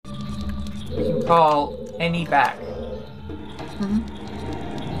we can call any back. Mm-hmm.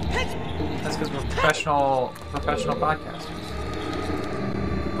 That's because we're professional podcasters.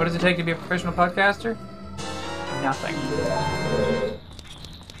 What does it take to be a professional podcaster? Nothing.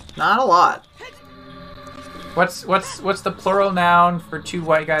 Not a lot. What's the plural noun for two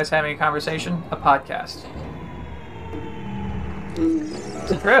white guys having a conversation? A podcast.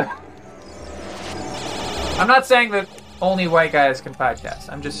 It's true. I'm not saying that only white guys can podcast.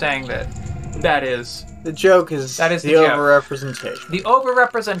 I'm just saying that is... The joke is the joke. Overrepresentation. The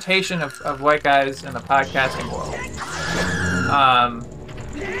overrepresentation of white guys in the podcasting world.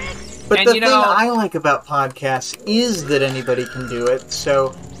 But the thing I like about podcasts is that anybody can do it.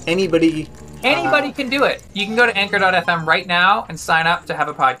 So anybody can do it. You can go to Anchor.fm right now and sign up to have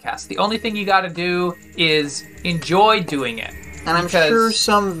a podcast. The only thing you got to do is enjoy doing it. And I'm sure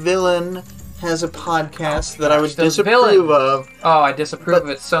some villain has a podcast that I would disapprove of. Oh, I disapprove of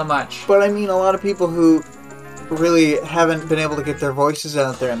it so much. But I mean, a lot of people who really haven't been able to get their voices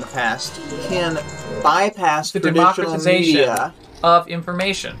out there in the past can bypass the traditional democratization media of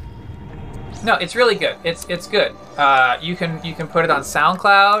information. No, it's really good. It's good. You can put it on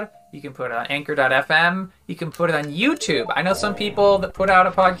SoundCloud. You can put it on Anchor.fm. You can put it on YouTube. I know some people that put out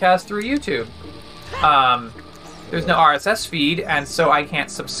a podcast through YouTube. There's no RSS feed, and so I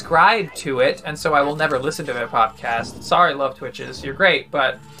can't subscribe to it, and so I will never listen to their podcast. Sorry, Love Twitches. You're great,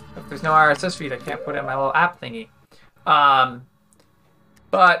 but if there's no RSS feed, I can't put it in my little app thingy.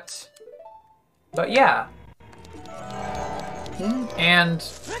 But yeah. And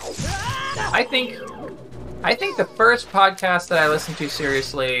I think the first podcast that I listened to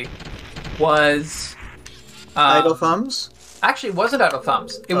seriously was Idle Thumbs? Actually, it wasn't Idle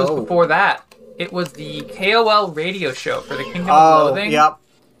Thumbs. It was before that. It was the KOL radio show for the Kingdom of Loathing. Yep.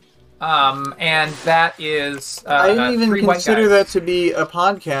 And that is I didn't even consider that to be a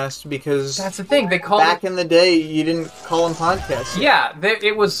podcast because that's the thing. They called back in the day, you didn't call them podcasts. Yeah,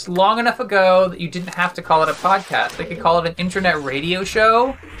 it was long enough ago that you didn't have to call it a podcast. They could call it an internet radio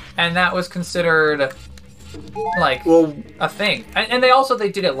show, and that was considered like a thing. And they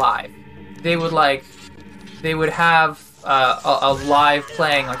did it live. They would have a live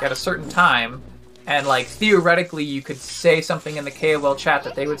playing like at a certain time, and like theoretically you could say something in the KOL chat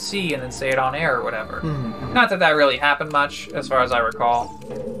that they would see and then say it on air or whatever. Mm-hmm. Not that really happened much as far as I recall.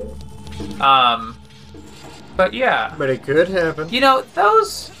 But yeah. But it could happen. You know,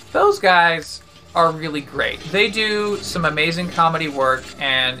 those guys are really great. They do some amazing comedy work,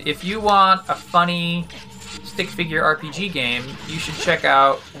 and if you want a funny stick figure RPG game, you should check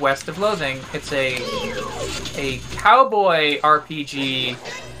out West of Loathing. It's a cowboy RPG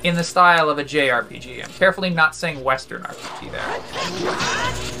in the style of a JRPG. I'm carefully not saying Western RPG there.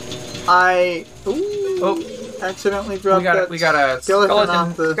 I accidentally dropped we got a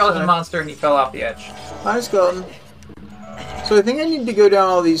skeleton monster, and he fell off the edge. Hi, skeleton. So I think I need to go down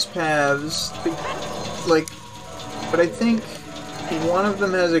all these paths, but I think one of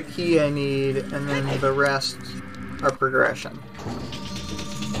them has a key I need, and then the rest are progression.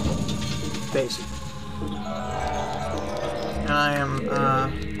 Basically. And I am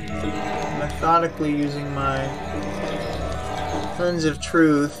methodically using my Lens of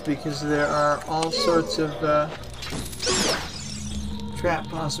Truth because there are all sorts of trap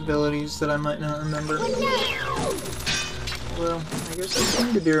possibilities that I might not remember. Well, I guess I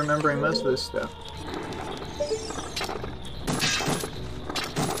seem to be remembering most of this stuff.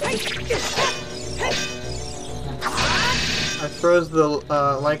 I froze the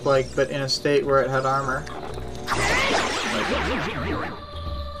like, but in a state where it had armor.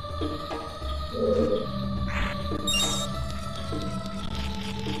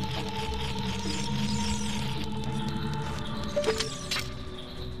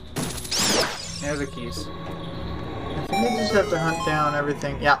 There's the keys. I think I just have to hunt down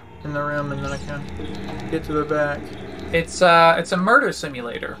everything. Yeah, in the room, and then I can get to the back. It's a murder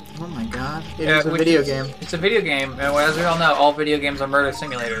simulator. Oh my god! It is a video game. It's a video game, and as we all know, all video games are murder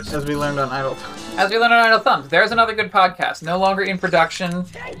simulators. As we learned on Idle Thumbs. There's another good podcast. No longer in production,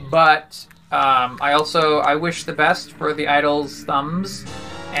 but I wish the best for the Idle's Thumbs,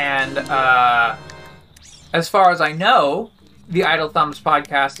 and as far as I know, the Idle Thumbs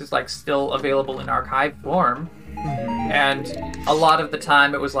podcast is like still available in archive form, and a lot of the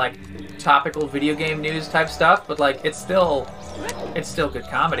time it was like topical video game news type stuff, but like it's still good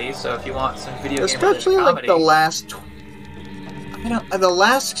comedy. So if you want some video game especially comedy, like the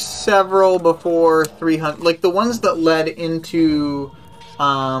last several before 300, like the ones that led into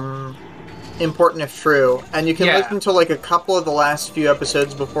Important If True, and you can listen to like a couple of the last few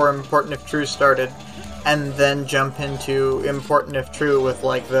episodes before Important If True started. and then jump into Important If True with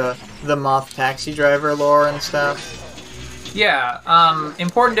like the Moth taxi driver lore and stuff. Yeah,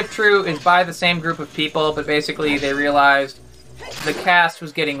 Important If True is by the same group of people, but basically they realized the cast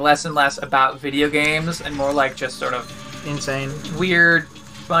was getting less and less about video games and more like just sort of Insane. weird,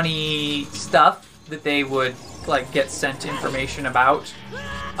 funny stuff that they would like get sent information about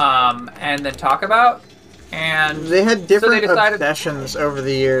and then talk about. And they had different so they decided, obsessions over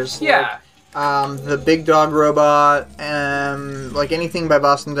the years. Yeah. Like, the Big Dog Robot, and like anything by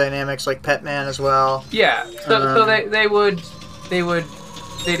Boston Dynamics, like Petman as well. Yeah. So they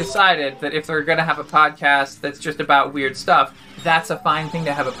decided that if they're going to have a podcast that's just about weird stuff, that's a fine thing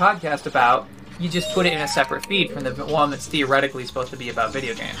to have a podcast about. You just put it in a separate feed from the one that's theoretically supposed to be about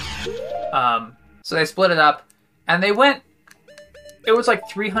video games. So they split it up, and they went. It was like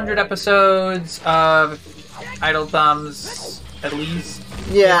 300 episodes of Idle Thumbs, at least.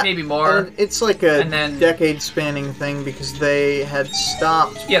 Yeah, maybe more. And it's like a decade-spanning thing because they had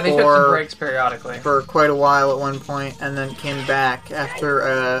stopped. Yeah, they took some breaks periodically for quite a while at one point, and then came back after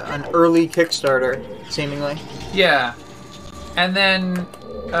an early Kickstarter, seemingly. Yeah, and then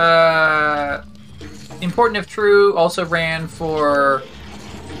Important If True also ran for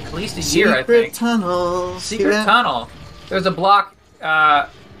at least a year, I think. Secret Tunnel. There's a block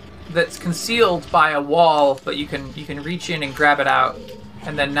that's concealed by a wall, but you can reach in and grab it out.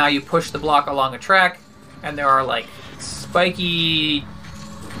 And then now you push the block along a track, and there are, like, spike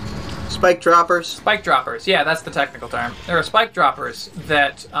droppers? Spike droppers, yeah, that's the technical term. There are spike droppers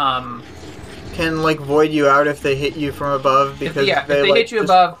that, can, like, void you out if they hit you from above, because if they hit you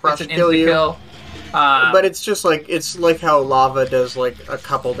above, it's an instant kill. But it's just like, it's like how lava does, like, a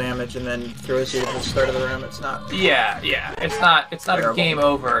couple damage and then throws you to the start of the room. It's not... Yeah. It's not terrible. A game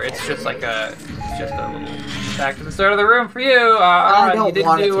over. It's just like a little back to the start of the room for you. I don't you didn't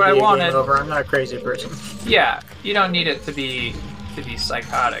want do it to what be I wanted. Game over. I'm not a crazy person. Yeah, you don't need it to be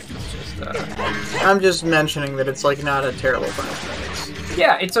psychotic. It's just... I'm just mentioning that it's, like, not a terrible punishment.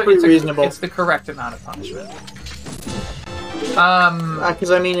 It's reasonable. It's the correct amount of punishment.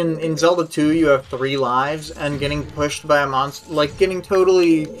 Because I mean, in Zelda 2, you have 3 lives, and getting pushed by a monster, like getting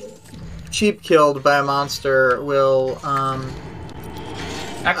totally cheap killed by a monster, will that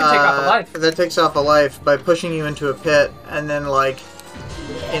can take off a life. That takes off a life by pushing you into a pit, and then like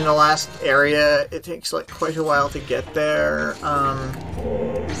in the last area, it takes like quite a while to get there.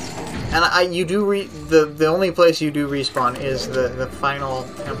 And you do the only place you do respawn is the final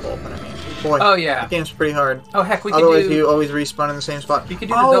temple. But I mean, boy, the game's pretty hard. Oh heck, otherwise you always respawn in the same spot. We could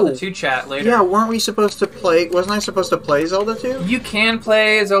do the Zelda 2 chat later. Yeah, weren't we supposed to play? Wasn't I supposed to play Zelda 2? You can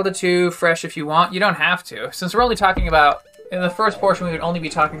play Zelda 2 fresh if you want. You don't have to, since we're only talking about in the first portion. We would only be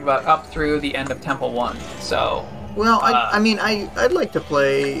talking about up through the end of Temple 1. So. Well, I mean, I'd like to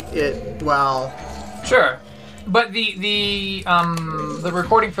play it while. Sure. But the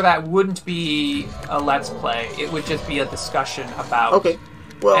recording for that wouldn't be a Let's Play. It would just be a discussion about... Okay,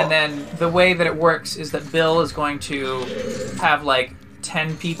 well... And then the way that it works is that Bill is going to have, like,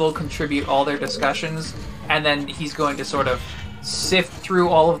 10 people contribute all their discussions, and then he's going to sort of sift through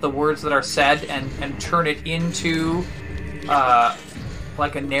all of the words that are said and turn it into,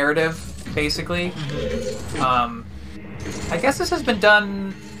 like, a narrative, basically. I guess this has been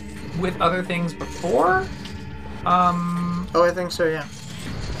done with other things before? I think so, yeah.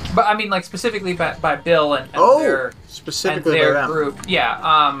 But I mean, like specifically by Bill and their group.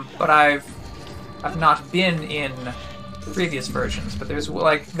 Yeah. But I've not been in previous versions. But there's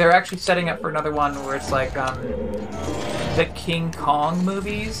like they're actually setting up for another one where it's like the King Kong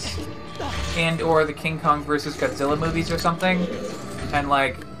movies or the King Kong versus Godzilla movies or something, and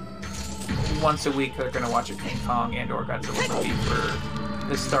like once a week they're gonna watch a King Kong or Godzilla movie for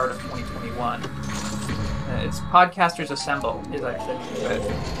the start of 2021. It's Podcasters Assemble is actually the name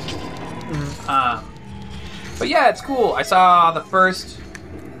of it. But yeah, it's cool. I saw the first.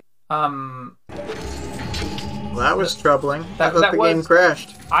 Well, that was troubling. I thought the game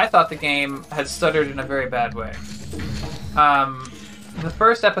crashed. I thought the game had stuttered in a very bad way. The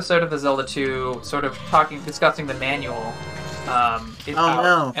first episode of the Zelda 2, sort of discussing the manual, is out,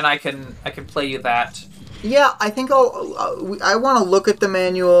 no. And I can play you that. Yeah, I think I want to look at the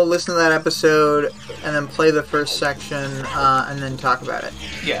manual, listen to that episode, and then play the first section, and then talk about it.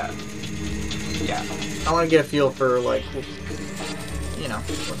 Yeah. I want to get a feel for, like, you know,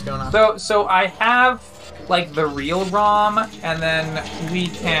 what's going on. So I have, like, the real ROM, and then we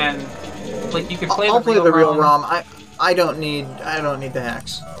can, like, you can play I'll the real ROM. play the real ROM. I don't need the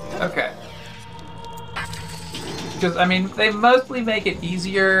hacks. Okay. Because, I mean, they mostly make it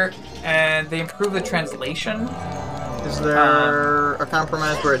easier, and they improve the translation. Is there a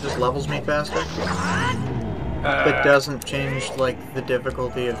compromise where it just levels me faster? But doesn't change, like, the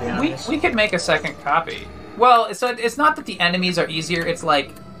difficulty of the enemies? We could make a second copy. Well, so it's not that the enemies are easier, it's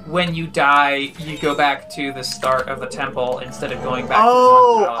like when you die, you go back to the start of the temple instead of going back to the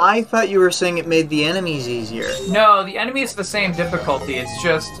North Palace. I thought you were saying it made the enemies easier. No, the enemies are the same difficulty, it's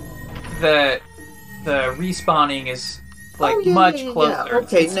just the respawning is much closer. Yeah.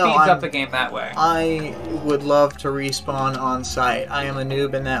 Okay, it speeds up the game that way. I would love to respawn on site. I am a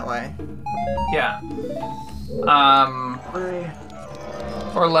noob in that way. Yeah.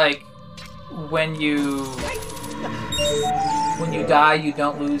 Or like when you die, you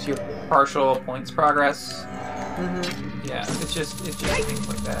don't lose your partial points progress. Mm-hmm. Yeah, it's just things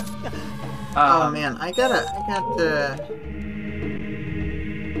like that. Oh man,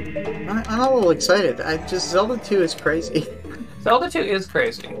 I'm a little excited. Zelda 2 is crazy. Zelda 2 is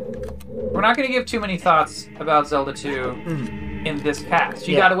crazy. We're not going to give too many thoughts about Zelda 2 in this cast.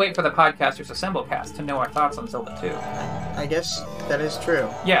 You got to wait for the Podcasters Assemble cast to know our thoughts on Zelda 2. I guess that is true.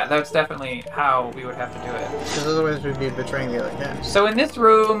 Yeah, that's definitely how we would have to do it. Because otherwise we'd be betraying the other cast. So in this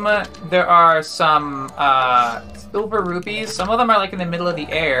room, there are some silver rupees. Some of them are like in the middle of the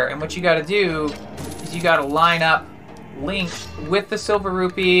air, and what you got to do is you got to line up Link with the silver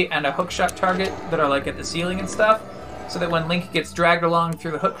rupee and a hookshot target that are like at the ceiling and stuff, so that when Link gets dragged along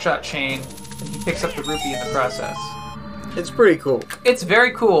through the hookshot chain, he picks up the rupee in the process. It's pretty cool. It's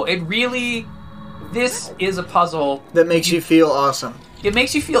very cool. This is a puzzle that makes you feel awesome. It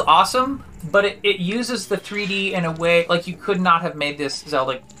makes you feel awesome, but it uses the 3D in a way like you could not have made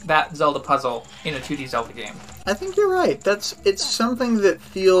that Zelda puzzle in a 2D Zelda game. I think you're right. It's something that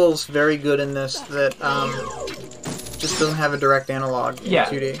feels very good in this that just doesn't have a direct analog in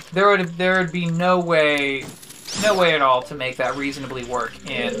 2D. There would be no way at all to make that reasonably work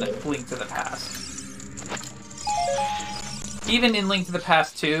in Link to the Past. Even in Link to the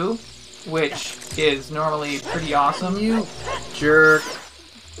Past 2, which is normally pretty awesome. You jerk.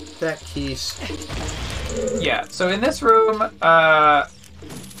 That keys. Yeah, so in this room,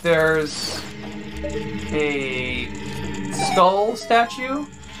 there's a skull statue.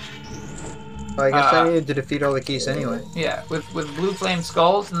 Well, I guess I needed to defeat all the keys anyway. Yeah, with blue flame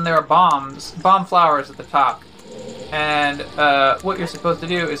skulls, and there are bomb flowers at the top. And what you're supposed to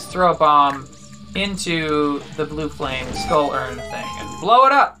do is throw a bomb into the blue flame skull urn thing and blow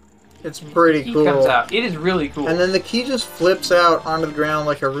it up. It's pretty cool. It comes out. It is really cool. And then the key just flips out onto the ground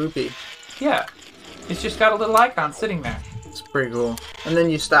like a rupee. Yeah. It's just got a little icon sitting there. It's pretty cool. And then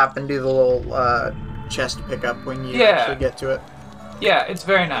you stop and do the little chest pickup when you actually get to it. Yeah, it's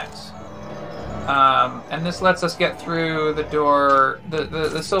very nice. And this lets us get through the door,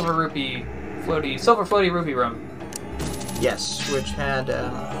 the silver floaty rupee room. Yes, which had a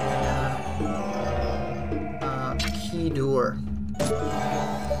key door.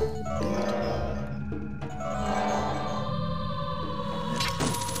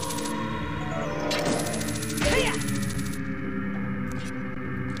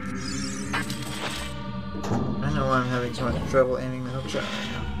 I know why I'm having so much trouble aiming the hookshot right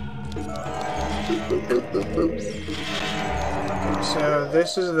now. Boop, boop, boop, boop. Okay, so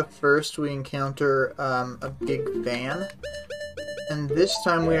this is the first we encounter a big fan. And this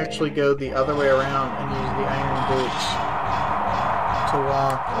time we actually go the other way around and use the iron boots to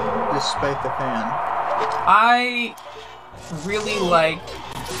walk despite the fan. I really like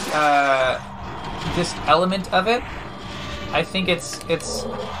this element of it. I think it's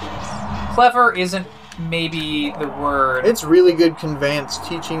clever isn't maybe the word. It's really good conveyance,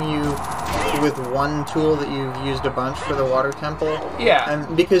 teaching you with one tool that you've used a bunch for the water temple. Yeah.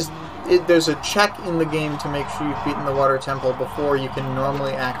 And because there's a check in the game to make sure you've beaten the water temple before you can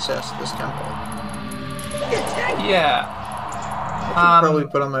normally access this temple. Yeah. I should probably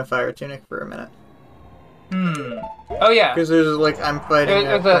put on my fire tunic for a minute. Oh yeah. Because there's I'm fighting.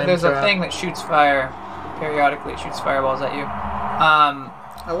 There's a thing that shoots fire periodically. It shoots fireballs at you.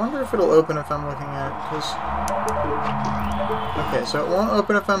 I wonder if it'll open if I'm looking at it. Okay, so it won't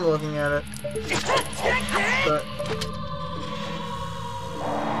open if I'm looking at it. But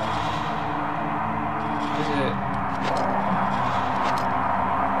is it?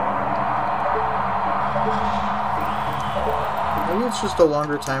 Maybe it's just a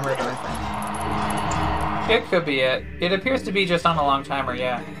longer timer than I think. It could be it. It appears to be just on a long timer,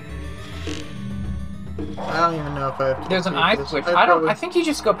 yeah. I don't even know if I have to. There's an eye switch. I think you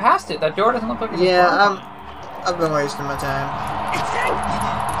just go past it. That door doesn't look like it's I've been wasting my time.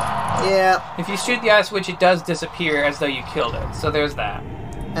 Yeah. If you shoot the eye switch, it does disappear as though you killed it. So there's that.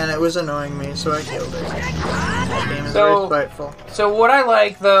 And it was annoying me, so I killed it. This game is very spiteful. So what I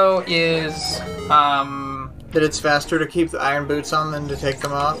like though is That it's faster to keep the iron boots on than to take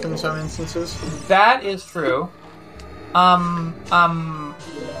them off in some instances. That is true. How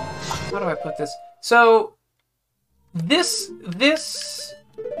do I put this? So, this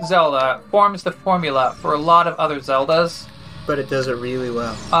Zelda forms the formula for a lot of other Zeldas. But it does it really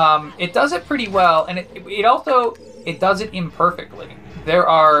well. It does it pretty well, and it also does it imperfectly. There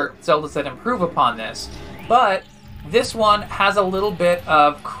are Zeldas that improve upon this, but this one has a little bit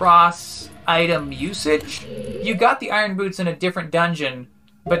of cross-item usage. You got the iron boots in a different dungeon,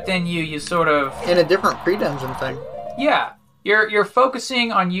 but then you sort of... In a different pre-dungeon thing. Yeah. You're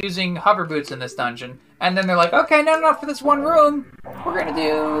focusing on using hover boots in this dungeon, and then they're like, okay, no, for this one room, we're gonna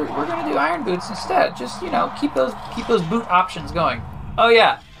do iron boots instead. Just keep those boot options going. Oh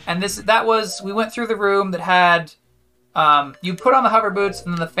yeah, and we went through the room that had you put on the hover boots,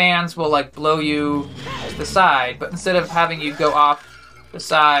 and then the fans will like blow you to the side, but instead of having you go off the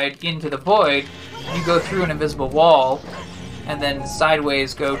side into the void, you go through an invisible wall, and then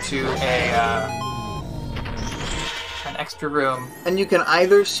sideways go to an extra room. And you can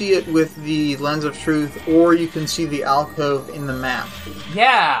either see it with the Lens of Truth, or you can see the alcove in the map.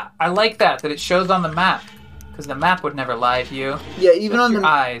 Yeah, I like that it shows on the map, because the map would never lie to you. Yeah, even on your the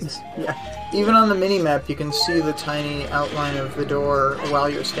eyes. Yeah, even on the mini map, you can see the tiny outline of the door while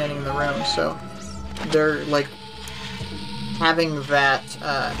you're standing in the room. So they're like having that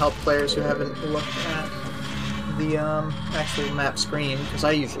help players who haven't looked at the actual map screen, because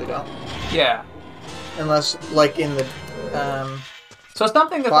I usually don't. Yeah. Unless, like, in the so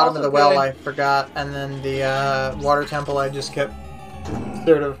something that's bottom also of the well good, I forgot, and then the water temple I just kept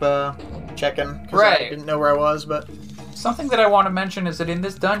sort of checking, because right. I didn't know where I was, but... Something that I want to mention is that in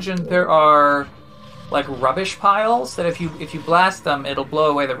this dungeon there are, like, rubbish piles that if you blast them, it'll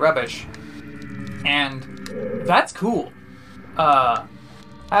blow away the rubbish. And that's cool.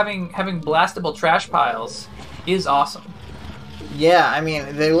 Having blastable trash piles is awesome. Yeah, I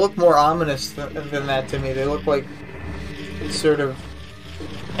mean, they look more ominous than that to me. They look like sort of...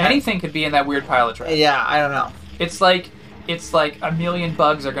 Anything could be in that weird pile of trash. Yeah, I don't know. It's like a million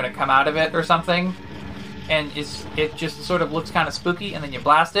bugs are going to come out of it or something, and it just sort of looks kind of spooky, and then you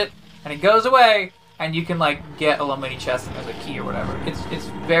blast it, and it goes away, and you can, like, get a little mini chest and there's a key or whatever. It's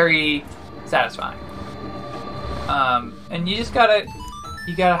very satisfying. And you just gotta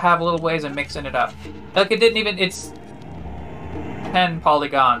have little ways of mixing it up. Like, it's 10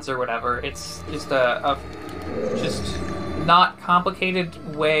 polygons or whatever. It's just a just not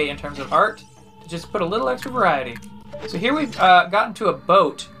complicated way in terms of art to just put a little extra variety. So here we've gotten to a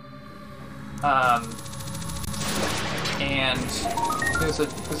boat, and there's a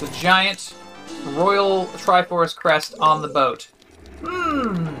giant Royal Triforce crest on the boat.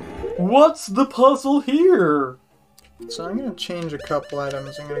 What's the puzzle here? So I'm gonna change a couple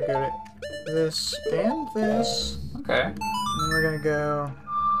items. I'm gonna go to this and this. Okay. And then we're gonna go,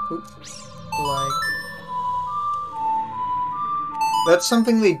 like... That's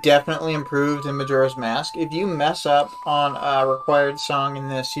something they definitely improved in Majora's Mask. If you mess up on a required song in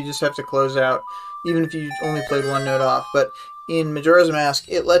this, you just have to close out, even if you only played one note off. But in Majora's Mask,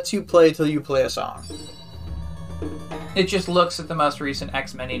 it lets you play till you play a song. It just looks at the most recent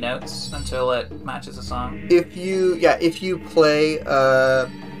X many notes until it matches a song. If you play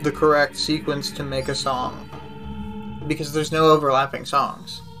the correct sequence to make a song, because there's no overlapping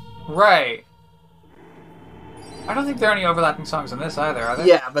songs. Right. I don't think there are any overlapping songs in this either, are there?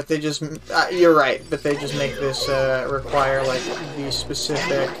 Yeah, but they just... you're right, but they just make this require, like, the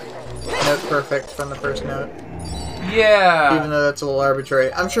specific note perfect from the first note. Yeah. Even though that's a little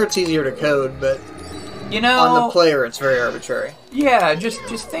arbitrary. I'm sure it's easier to code, but... on the player, it's very arbitrary. Yeah,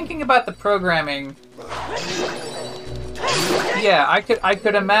 just thinking about the programming... Yeah, I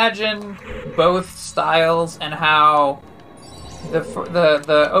could imagine both styles and how...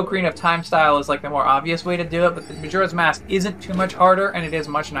 The Ocarina of Time style is like the more obvious way to do it, but the Majora's Mask isn't too much harder, and it is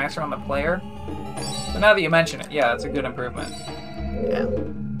much nicer on the player. So now that you mention it, yeah, it's a good improvement. Yeah.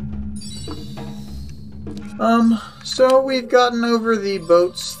 So we've gotten over the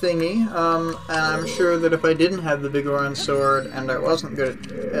boats thingy, and I'm sure that if I didn't have the Biggoron sword and I wasn't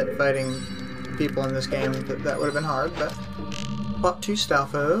good at fighting people in this game, that would have been hard, but... Bought 2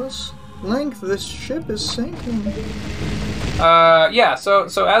 Stalfos. Link, this ship is sinking. Yeah, so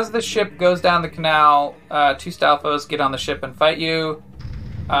as the ship goes down the canal, 2 Stalfos get on the ship and fight you,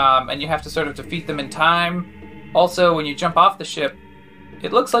 and you have to sort of defeat them in time. Also, when you jump off the ship,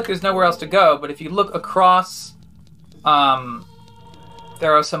 it looks like there's nowhere else to go, but if you look across,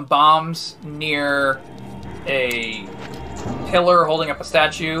 there are some bombs near a pillar holding up a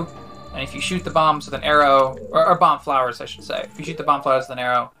statue, and if you shoot the bombs with an arrow, or bomb flowers, I should say. If you shoot the bomb flowers with an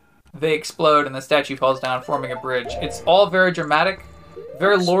arrow, they explode and the statue falls down, forming a bridge. It's all very dramatic,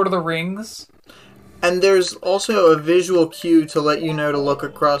 very Lord of the Rings. And there's also a visual cue to let you know to look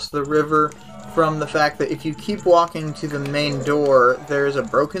across the river from the fact that if you keep walking to the main door, there's a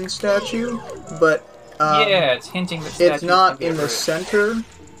broken statue, but yeah, it's hinting that it's not in the center.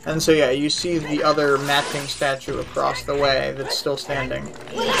 And so, yeah, you see the other matching statue across the way that's still standing.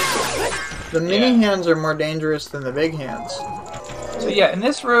 The mini hands are more dangerous than the big hands. So, yeah, in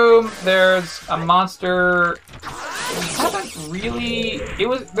this room, there's a monster. We haven't really...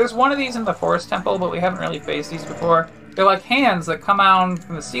 There's one of these in the Forest Temple, but we haven't really faced these before. They're like hands that come out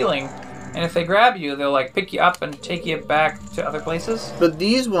from the ceiling, and if they grab you, they'll like pick you up and take you back to other places. But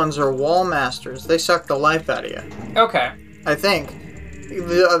these ones are wall masters. They suck the life out of you. Okay. I think.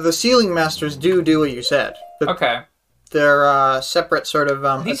 The ceiling masters do what you said. Okay. They're separate sort of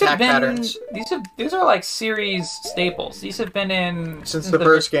attack patterns. These are like series staples. These have been in... Since the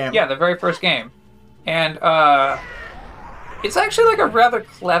first game. Yeah, the very first game. And it's actually like a rather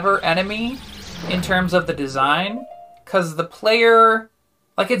clever enemy in terms of the design, because the player...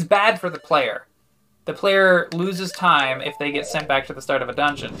 Like, it's bad for the player. The player loses time if they get sent back to the start of a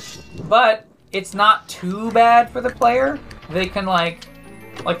dungeon. But it's not too bad for the player. They can, like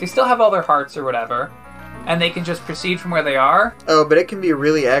they still have all their hearts or whatever, and they can just proceed from where they are. Oh, but it can be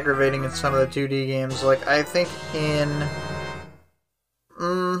really aggravating in some of the 2D games. Like, I think in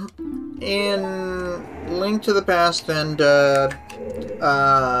Link to the Past and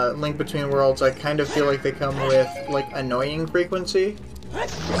Link Between Worlds, I kind of feel like they come with, like, annoying frequency.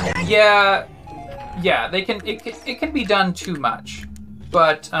 Yeah, they can. It can be done too much,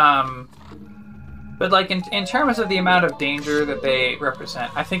 but like in terms of the amount of danger that they represent,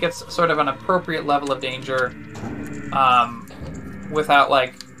 I think it's sort of an appropriate level of danger. Without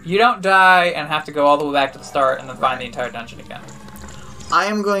like you don't die and have to go all the way back to the start and then find the entire dungeon again. I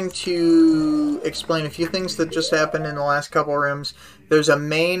am going to explain a few things that just happened in the last couple rooms. There's a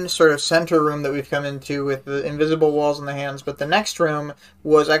main sort of center room that we've come into with the invisible walls and the hands, but the next room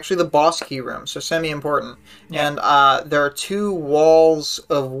was actually the boss key room, so semi-important. Yeah. And there are two walls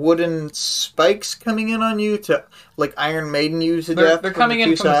of wooden spikes coming in on you to, like, Iron Maiden you to death. They're coming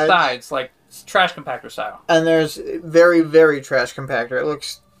in from the sides, like trash compactor style. And there's very, very trash compactor. It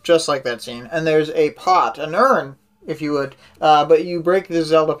looks just like that scene. And there's a pot, an urn, if you would. But you break the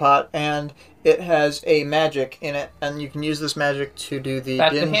Zelda pot, and it has a magic in it, and you can use this magic to do the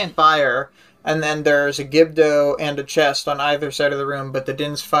Din's Fire. And then there's a Gibdo and a chest on either side of the room, but the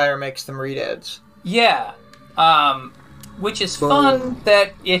Din's Fire makes them redeads. Yeah. Which is fun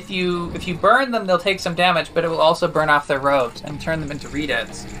that if you burn them, they'll take some damage, but it will also burn off their robes and turn them into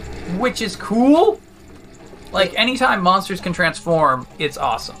redeads. Which is cool. Like, anytime monsters can transform, it's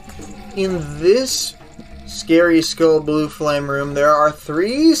awesome. In this Scary Skull Blue Flame room, there are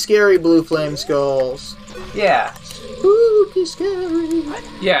 3 Scary Blue Flame Skulls. Yeah. Spooky scary.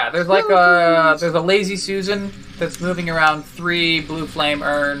 Yeah, there's like there's a Lazy Susan that's moving around 3 Blue Flame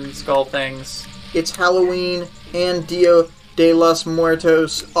urn skull things. It's Halloween and Dia de los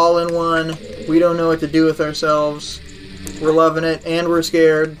Muertos all in one. We don't know what to do with ourselves. We're loving it, and we're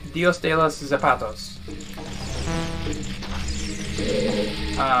scared. Dios de los Zapatos.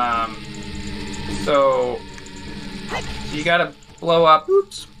 So you gotta blow up.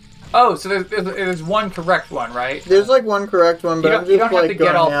 Oops. Oh, so there's one correct one, right? There's like one correct one, but you don't have to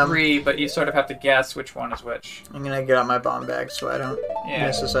get all 3, but you sort of have to guess which one is which. I'm gonna get out my bomb bag so I don't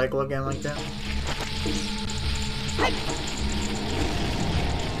miss a cycle again like that.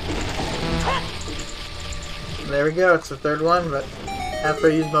 There we go, it's the 3rd one, but after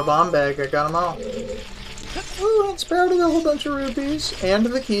I used my bomb bag, I got them all. Ooh, and sprouted a whole bunch of rupees, and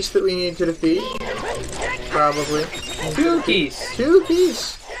the keys that we need to defeat. Probably. 2 keys! 2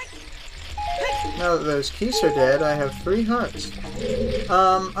 keys! Now that those keys are dead, I have 3 hearts.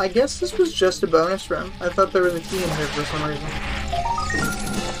 I guess this was just a bonus room. I thought there was a key in here for some reason.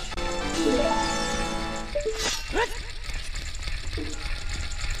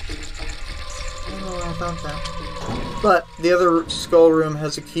 Oh, I found that. But the other skull room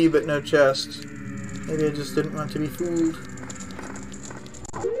has a key but no chest. Maybe I just didn't want to be fooled.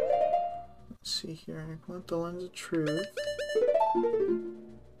 Let's see here. I want the Lens of Truth.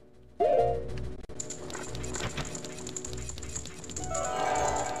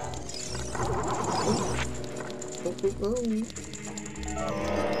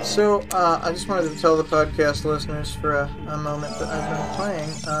 So, I just wanted to tell the podcast listeners for a moment that I've been playing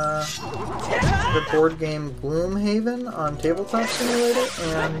the board game Gloomhaven on Tabletop Simulator,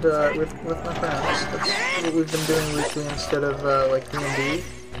 and with my friends. That's what we've been doing weekly instead of like D&D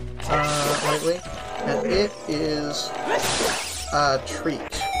lately, and it is a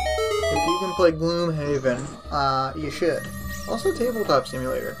treat. If you can play Gloomhaven, you should. Also, Tabletop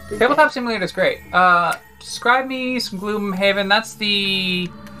Simulator. Good Tabletop game. Simulator is great. Describe me some Gloomhaven. That's the...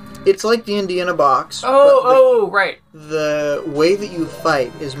 It's like D&D in a box. Right. The way that you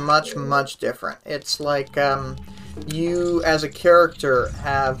fight is much, much different. It's like you, as a character,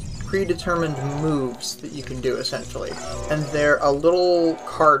 have predetermined moves that you can do, essentially. And they're a little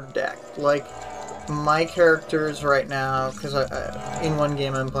card deck. Like, my characters right now, because in one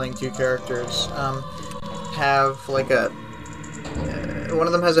game I'm playing 2 characters, have like one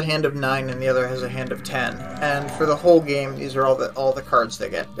of them has a hand of 9 and the other has a hand of 10. And for the whole game, these are all the cards they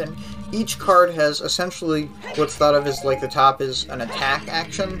get. And each card has essentially what's thought of as like the top is an attack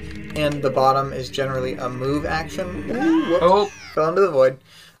action, and the bottom is generally a move action. Ooh, whoops. Fell into the void.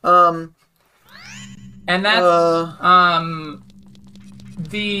 And that's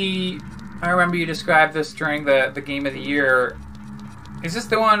I remember you described this during the game of the year. Is this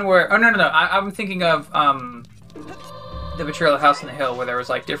the one where? Oh no! I'm thinking of the Betrayal of the House on the Hill, where there was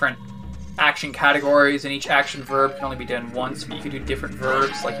like different action categories, and each action verb can only be done once, but you could do different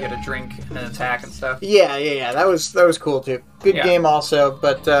verbs, like you had to drink and then attack and stuff. Yeah. That was cool too. Good game also,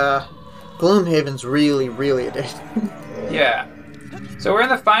 but Gloomhaven's really, really addicting. Yeah. So we're in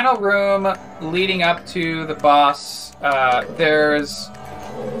the final room leading up to the boss. There's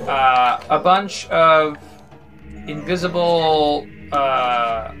a bunch of invisible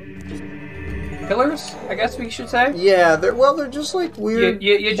pillars, I guess we should say. Yeah, they're just like weird.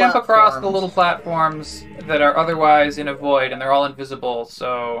 You jump across the little platforms that are otherwise in a void, and they're all invisible.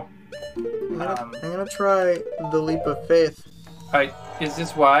 So I'm gonna try the leap of faith. Is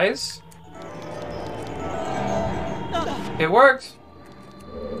this wise? It worked.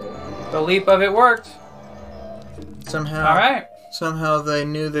 The leap of it worked. Somehow. All right. Somehow they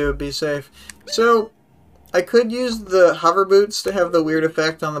knew they would be safe. So, I could use the hover boots to have the weird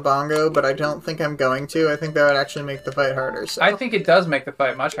effect on the bongo, but I don't think I'm going to. I think that would actually make the fight harder. So. I think it does make the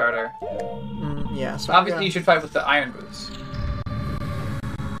fight much harder. Yeah. So obviously, you should fight with the iron boots.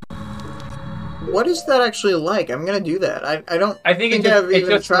 What is that actually like? I'm gonna do that. I think it I've even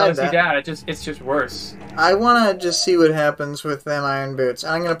just tried slows that. you down. It's just worse. I want to just see what happens with them iron boots.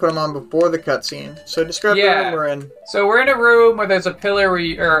 I'm going to put them on before the cutscene. So describe the room we're in. So we're in a room where there's a pillar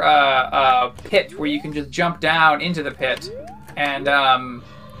or a pit where you can just jump down into the pit. And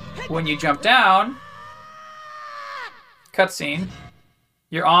when you jump down, cutscene,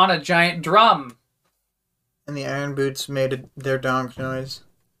 you're on a giant drum. And the iron boots made their donk noise.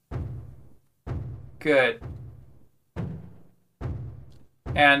 Good.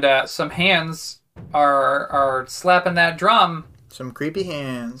 And some hands are slapping that drum. Some creepy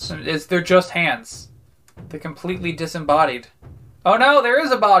hands. They're just hands. They're completely disembodied. Oh no, there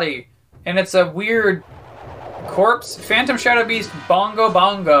is a body! And it's a weird corpse. Phantom Shadow Beast Bongo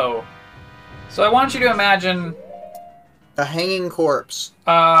Bongo. So I want you to imagine... a hanging corpse.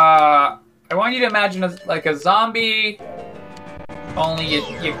 I want you to imagine like a zombie, only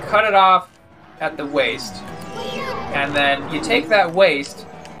you cut it off at the waist. And then you take that waist,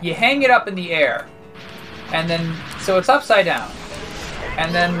 you hang it up in the air. And then, so it's upside down.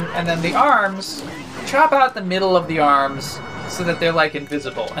 And then the arms, chop out the middle of the arms so that they're like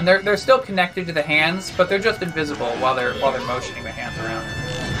invisible. And they're still connected to the hands, but they're just invisible while they're motioning the hands around.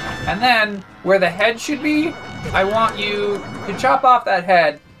 And then, where the head should be, I want you to chop off that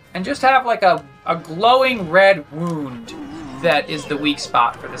head and just have like a glowing red wound that is the weak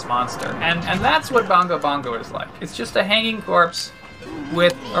spot for this monster. And that's what Bongo Bongo is like. It's just a hanging corpse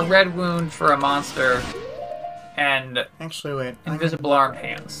with a red wound for a monster and actually, wait. invisible armed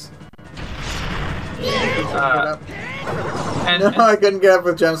hands. I couldn't get up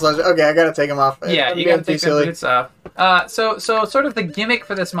with Gem Slash. Okay, I gotta take him off. Yeah, you gotta take the boots off. So sort of the gimmick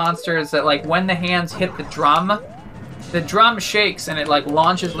for this monster is that like when the hands hit the drum shakes and it like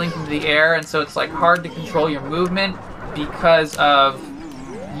launches Link into the air, and so it's like hard to control your movement because of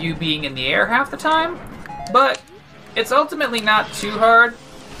you being in the air half the time. But it's ultimately not too hard,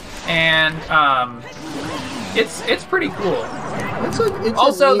 and it's pretty cool. It's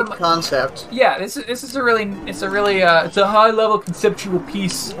also a neat concept. Yeah, it's a high level conceptual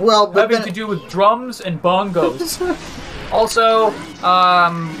piece. Well, having to do with drums and bongos. Also,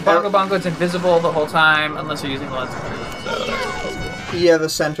 Bongo Bongo's invisible the whole time unless you're using the lens flare. So that's cool. Yeah, the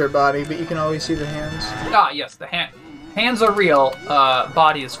center body, but you can always see the hands. Ah, yes, the hands are real.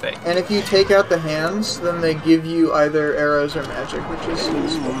 Body is fake. And if you take out the hands, then they give you either arrows or magic, which is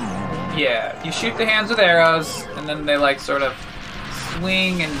useful. Yeah, you shoot the hands with arrows, and then they like sort of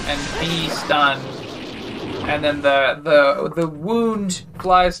swing and be stunned, and then the wound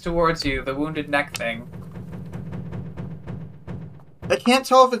flies towards you, the wounded neck thing. I can't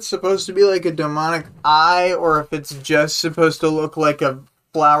tell if it's supposed to be like a demonic eye or if it's just supposed to look like a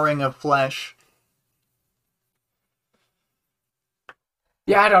flowering of flesh.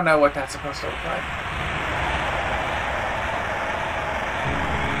 Yeah, I don't know what that's supposed to look like.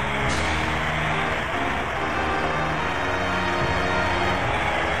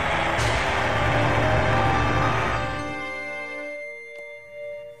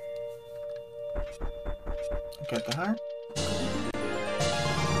 Get the heart.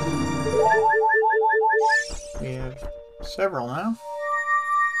 We have several now.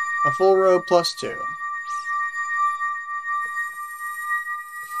 A full row plus 2.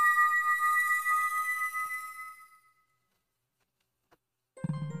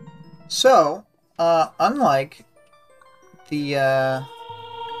 So, unlike the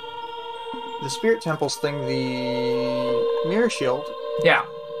Spirit Temples thing, the Mirror Shield, Yeah.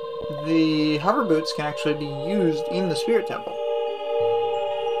 the hover boots can actually be used in the Spirit Temple.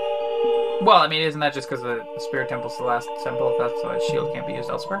 Well, I mean, isn't that just because the Spirit Temple's the last temple? That's why shield can't be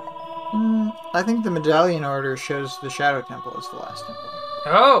used elsewhere? I think the Medallion Order shows the Shadow Temple as the last temple.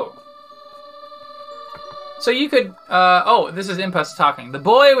 Oh. So you could, this is Impas talking. The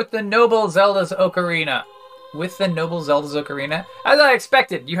boy with the noble Zelda's ocarina. With the noble Zelda's ocarina? As I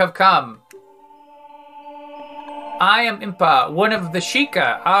expected, you have come. I am Impa, one of the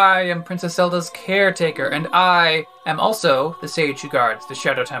Sheikah. I am Princess Zelda's caretaker, and I am also the sage who guards the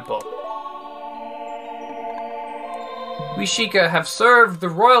Shadow Temple. We Sheikah have served the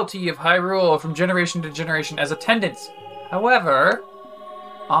royalty of Hyrule from generation to generation as attendants. However,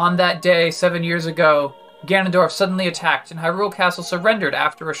 on that day 7 years ago, Ganondorf suddenly attacked and Hyrule Castle surrendered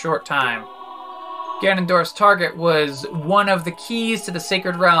after a short time. Ganondorf's target was one of the keys to the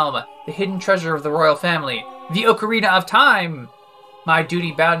Sacred Realm, the hidden treasure of the royal family, the Ocarina of Time. My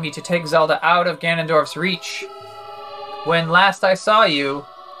duty bound me to take Zelda out of Ganondorf's reach. When last I saw you,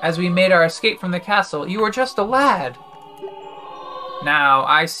 as we made our escape from the castle, you were just a lad. Now,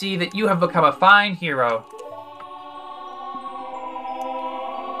 I see that you have become a fine hero.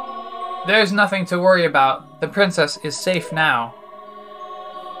 There's nothing to worry about. The princess is safe now.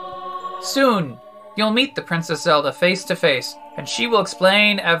 Soon, you'll meet the Princess Zelda face to face, and she will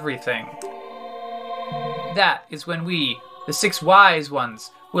explain everything. That is when we, the 6 wise ones,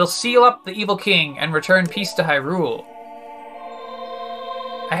 will seal up the evil king and return peace to Hyrule.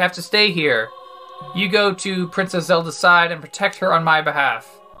 I have to stay here. You go to Princess Zelda's side and protect her on my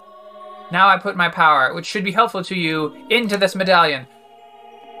behalf. Now I put my power, which should be helpful to you, into this medallion.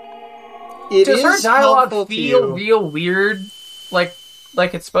 Does her dialogue feel real weird? Like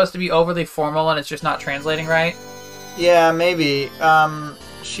it's supposed to be overly formal and it's just not translating right? Yeah, maybe.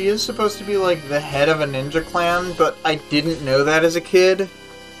 She is supposed to be like the head of a ninja clan, but I didn't know that as a kid.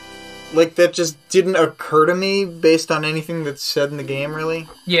 Like, that just didn't occur to me based on anything that's said in the game, really.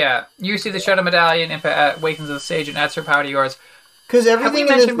 Yeah, you see the Shadow Medallion, Impa awakens as a sage and adds her power to yours. Because everything in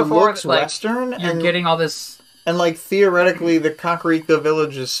this looks that, like, Western, you're getting all this... And, like, theoretically, the Kakariko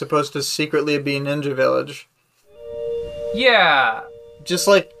village is supposed to secretly be a ninja village. Yeah. Just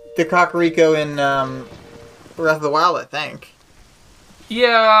like the Kakariko in Breath of the Wild, I think.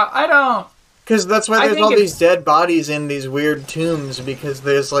 Yeah, I don't... Because that's why there's all these dead bodies in these weird tombs, because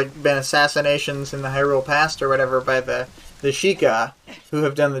there's, like, been assassinations in the Hyrule past or whatever by the Sheikah, who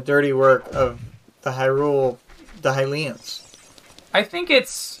have done the dirty work of the Hylians. I think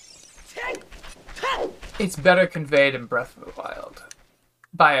it's better conveyed in Breath of the Wild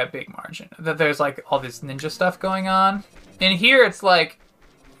by a big margin. That there's, like, all this ninja stuff going on. And here it's like,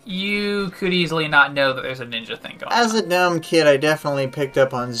 you could easily not know that there's a ninja thing going on. As a dumb kid, I definitely picked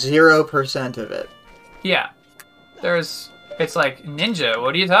up on 0% of it. Yeah. It's like, ninja,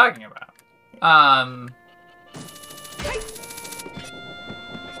 what are you talking about?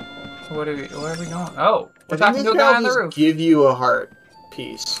 Where are we going? Oh, we're talking to a guy on the roof. Give you a heart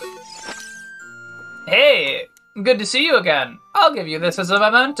piece. Hey, good to see you again. I'll give you this as a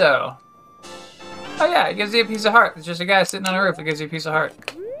memento. Oh yeah, it gives you a piece of heart. It's just a guy sitting on a roof that gives you a piece of heart.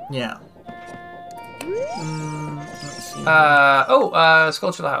 Yeah. Let's see.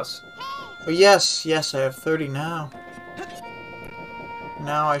 Sculpture House. Oh, yes, I have 30 now.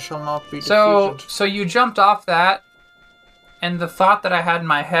 Now I shall not be defeated. So you jumped off that, and the thought that I had in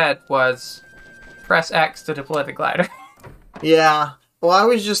my head was, press X to deploy the glider. Yeah. Well, I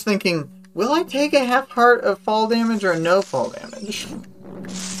was just thinking, will I take a half heart of fall damage or no fall damage?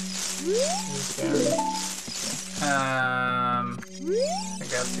 I think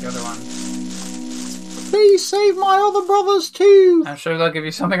that's the other one. Please save my other brothers too! I'm sure they'll give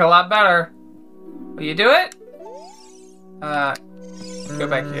you something a lot better. Will you do it? Go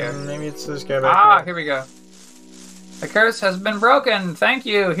back here. Maybe it's this guy back here. Here we go. The curse has been broken. Thank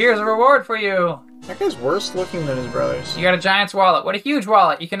you. Here's a reward for you. That guy's worse looking than his brothers. You got a giant's wallet. What a huge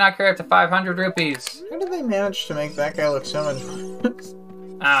wallet. You cannot carry up to 500 rupees. How did they manage to make that guy look so much?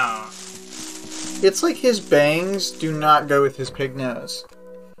 Oh. It's like his bangs do not go with his pig nose.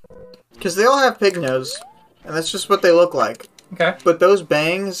 Because they all have pig nose, and that's just what they look like. Okay. But those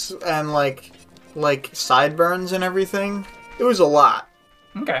bangs and like sideburns and everything, it was a lot.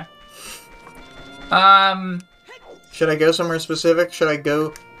 Okay. Should I go somewhere specific? Should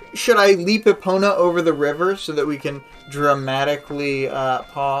I leap Epona over the river so that we can dramatically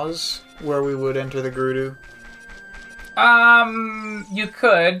pause where we would enter the Gerudo? You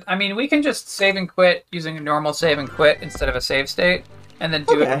could. I mean, we can just save and quit using a normal save and quit instead of a save state, and then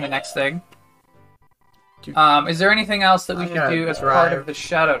do it in the next thing. Is there anything else that we can do as part of the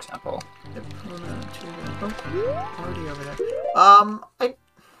Shadow Temple? Already over there. I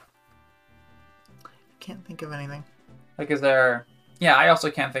can't think of anything. Like, is there... Yeah, I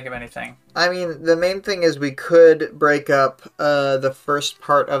also can't think of anything. I mean, the main thing is we could break up the first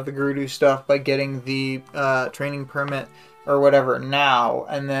part of the Gerudo stuff by getting the training permit or whatever now,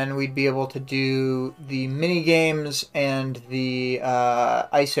 and then we'd be able to do the mini games and the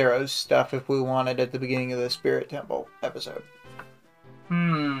ice arrows stuff if we wanted at the beginning of the Spirit Temple episode.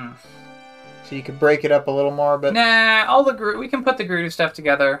 So you could break it up a little more, but nah, we can put the Gerudo stuff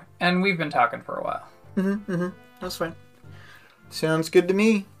together, and we've been talking for a while. That's fine. Sounds good to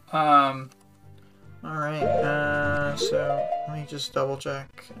me. Alright. So let me just double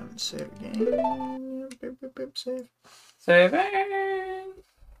check and save again. Save. Saving!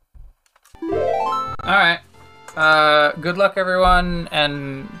 Alright. Good luck, everyone,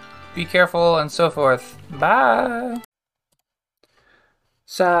 and be careful, and so forth. Bye!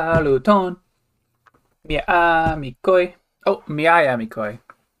 Saluton! Mi amikoj. Oh, miai amikoj.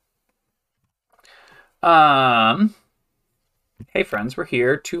 Hey friends, we're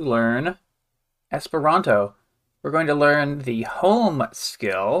here to learn Esperanto. We're going to learn the home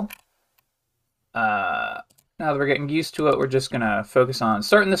skill. Now that we're getting used to it, we're just going to focus on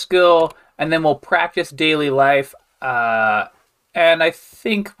starting the skill, and then we'll practice daily life. And I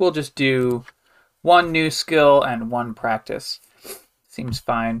think we'll just do one new skill and one practice. Seems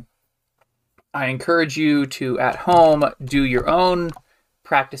fine. I encourage you to, at home, do your own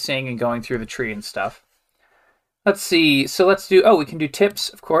practicing and going through the tree and stuff. Let's see. So let's do... Oh, we can do tips,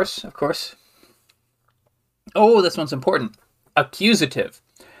 of course. Oh, this one's important. Accusative.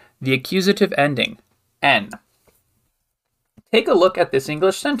 The accusative ending. N. Take a look at this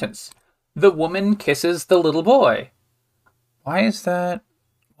English sentence. The woman kisses the little boy. Why is that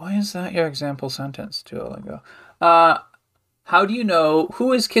your example sentence, Duolingo? How do you know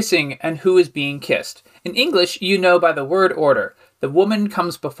who is kissing and who is being kissed? In English, you know by the word order. The woman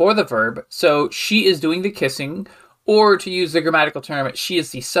comes before the verb, so she is doing the kissing, or to use the grammatical term, she is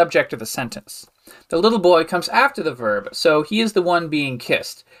the subject of the sentence. The little boy comes after the verb, so he is the one being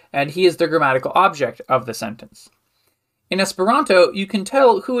kissed, and he is the grammatical object of the sentence. In Esperanto, you can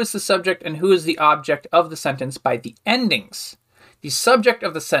tell who is the subject and who is the object of the sentence by the endings. The subject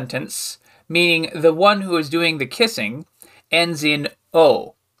of the sentence, meaning the one who is doing the kissing, ends in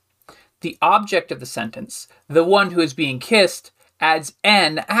O. The object of the sentence, the one who is being kissed, adds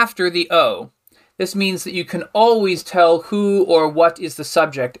N after the O. This means that you can always tell who or what is the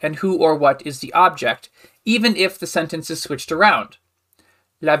subject and who or what is the object, even if the sentence is switched around.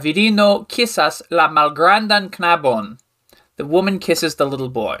 La virino kissas la malgrandan knabon. The woman kisses the little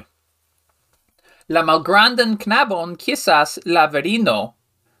boy. La malgrandan knabon kissas la virino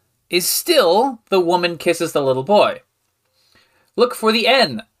is still the woman kisses the little boy. Look for the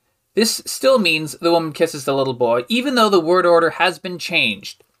N. This still means the woman kisses the little boy, even though the word order has been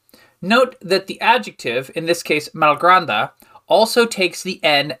changed. Note that the adjective, in this case malgranda, also takes the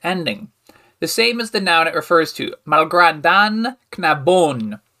N ending, the same as the noun it refers to, malgrandan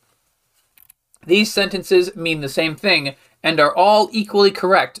knabon. These sentences mean the same thing and are all equally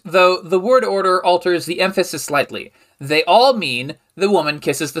correct, though the word order alters the emphasis slightly. They all mean the woman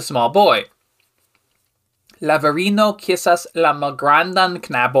kisses the small boy. La virino kissas la malgrandan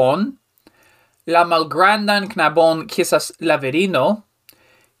knabon. La malgrandan knabon kissas la virino.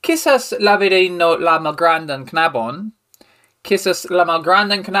 Kissas la virino la malgrandan knabon. Kissas la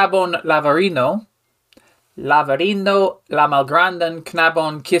malgrandan knabon la virino. La virino la malgrandan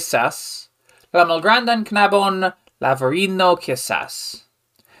knabon kissas. La malgrandan knabon la virino kissas.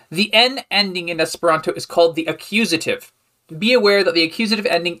 The N ending in Esperanto is called the accusative. Be aware that the accusative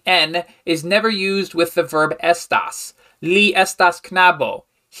ending N is never used with the verb estas. Li estas knabo.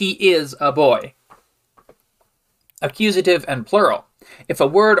 He is a boy. Accusative and plural. If a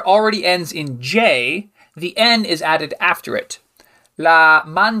word already ends in J, the N is added after it. La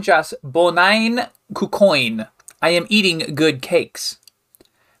manjas bonain kukoin. I am eating good cakes.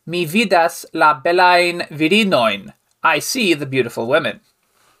 Mi vidas la belain virinoin. I see the beautiful women.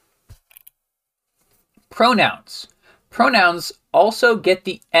 Pronouns. Pronouns also get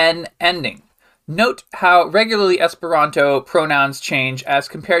the N ending. Note how regularly Esperanto pronouns change as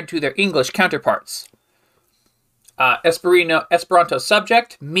compared to their English counterparts. Esperanto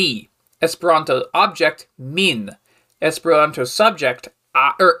subject, me. Esperanto object, min. Esperanto subject,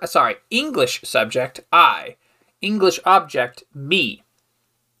 English subject, I. English object, me.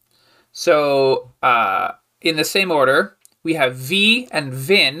 So, in the same order, we have vi and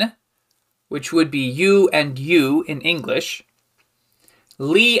vin, which would be you and you in English.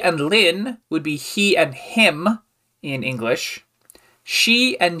 Li and lin would be he and him in English.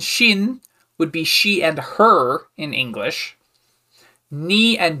 She and shin would be she and her in English.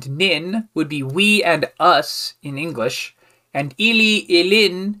 Ni and nin would be we and us in English. And ili,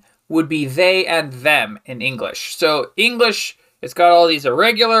 ilin would be they and them in English. So English, it's got all these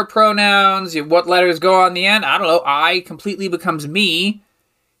irregular pronouns. What letters go on the end? I don't know. I completely becomes me.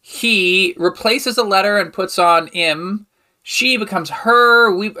 He replaces a letter and puts on im. She becomes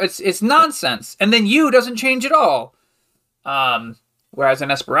her. It's nonsense. And then you doesn't change at all. Whereas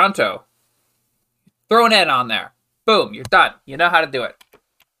in Esperanto, throw an N on there. Boom, you're done. You know how to do it.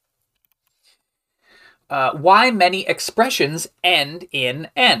 Why many expressions end in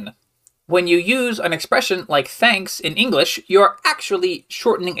N? When you use an expression like thanks in English, you're actually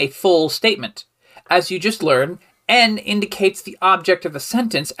shortening a full statement. As you just learned, N indicates the object of the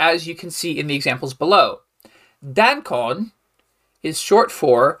sentence, as you can see in the examples below. Dankon is short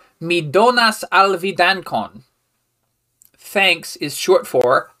for mi donas al vi dankon. Thanks is short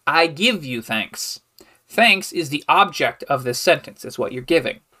for I give you thanks. Thanks is the object of this sentence, is what you're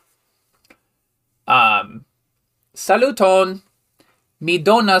giving. Saluton, mi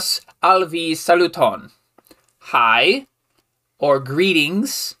donas al vi saluton. Hi, or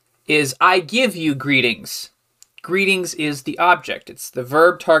greetings, is I give you greetings. Greetings is the object. It's the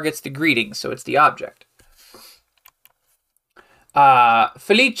verb targets the greeting, so it's the object.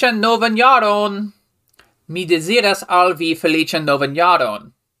 Feliĉan novan jaron. Mi deziras al vi feliĉan novan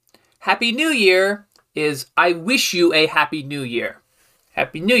jaron. Happy New Year is I wish you a Happy New Year.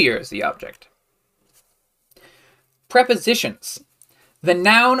 Happy New Year is the object. Prepositions. The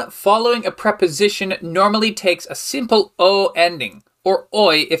noun following a preposition normally takes a simple O ending, or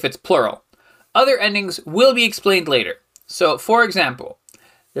oi if it's plural. Other endings will be explained later. So, for example,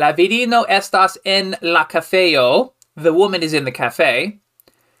 la virino estas en la cafeo. The woman is in the cafe.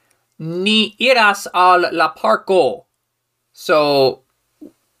 Ni iras al la parko. So,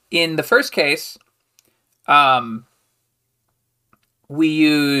 in the first case, we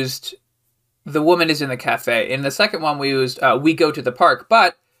used the woman is in the cafe. In the second one, we used we go to the park.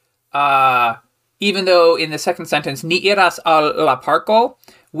 But even though in the second sentence, ni iras al la parko,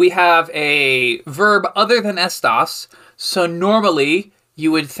 we have a verb other than estas. So normally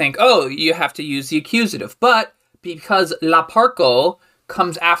you would think, oh, you have to use the accusative. But because la parko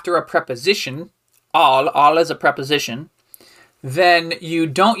comes after a preposition, all is a preposition, then you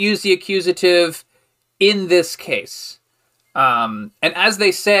don't use the accusative in this case. And as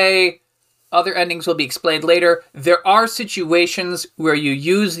they say, other endings will be explained later. There are situations where you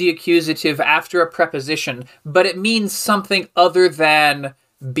use the accusative after a preposition, but it means something other than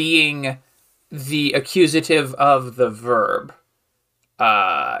being the accusative of the verb.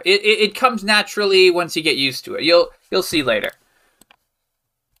 It comes naturally once you get used to it. You'll see later.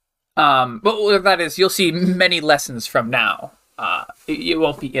 But what that is, you'll see many lessons from now. It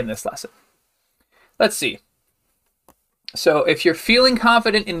won't be in this lesson. Let's see. So if you're feeling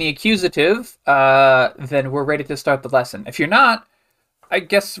confident in the accusative, then we're ready to start the lesson. If you're not, I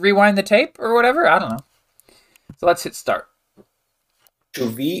guess rewind the tape or whatever. I don't know. So let's hit start. Ĉu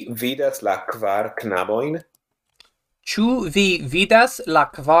vi vidas la kvar knabojn? Ĉu vi vidas la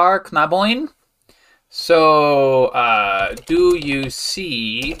kvar knabojn? So, do you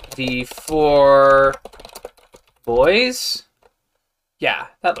see the 4 boys? Yeah,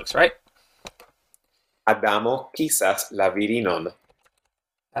 that looks right. Adamo kisas la virinon.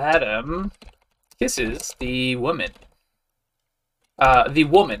 Adam kisses the woman. The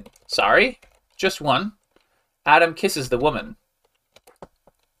woman, sorry. Just one. Adam kisses the woman.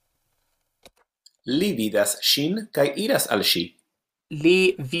 Li vidas ŝin kaj iras al ŝi.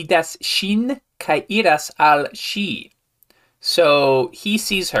 Li vidas ŝin kaj iras al ŝi. So he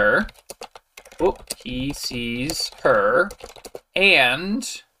sees her. Oh, he sees her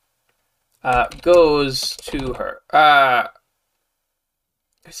and goes to her.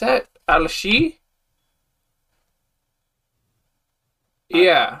 Is that al ŝi?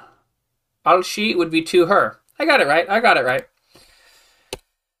 Yeah. Al she would be to her. I got it right.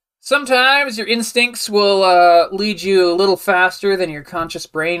 Sometimes your instincts will lead you a little faster than your conscious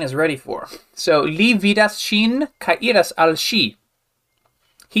brain is ready for. So, li vidas shin kai iras al she.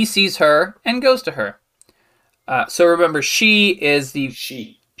 He sees her and goes to her. So remember, she is the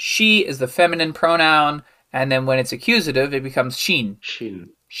feminine pronoun, and then when it's accusative, it becomes shin.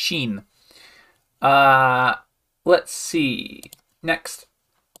 Shin. Let's see. Next.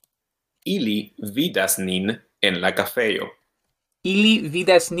 Ili vidas nin en la kafejo. Ili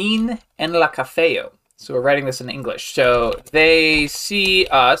vidas nin en la kafejo. So we're writing this in English. So they see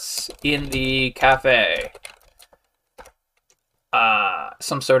us in the cafe.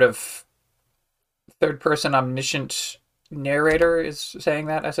 Some sort of third-person omniscient narrator is saying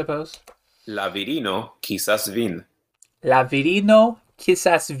that, I suppose. La virino quizás vin. La virino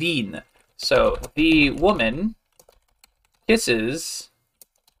quizás vin. So the woman kisses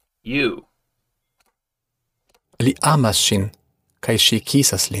you. Li amas ŝin, kaj ŝi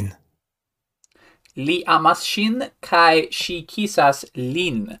kisas lin. Li amas ŝin kaj ŝi kisas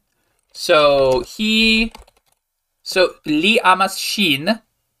lin. So li amas ŝin.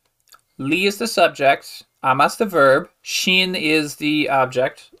 Li is the subject. Amas the verb. Shin is the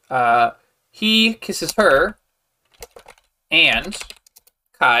object. He kisses her. And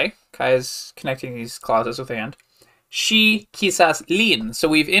Kai is connecting these clauses with and. She kisas lin. So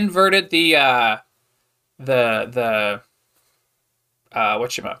we've inverted the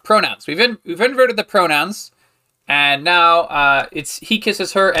pronouns. We've inverted the pronouns, and now it's he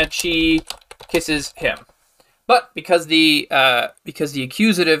kisses her and she kisses him. But because the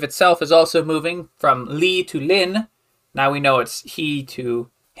accusative itself is also moving from li to lin, now we know it's he to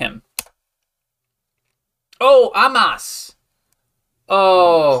him. Oh, amas.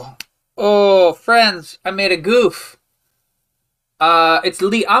 Oh, friends, I made a goof. It's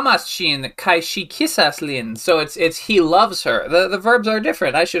li amas shin kai she kisas lin. So it's he loves her. The verbs are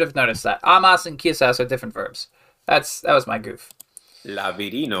different. I should have noticed that. Amas and kisas are different verbs. That was my goof. La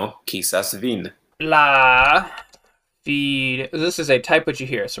virino quizás vin. This is a type what you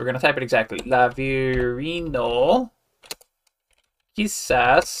hear, so we're going to type it exactly. La virino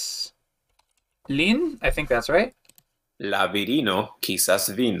quizás lin. I think that's right. La virino quizás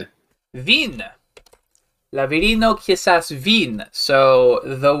vin. Vin. La virino quizás vin. So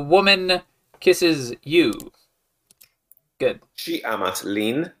the woman kisses you. Good. She amas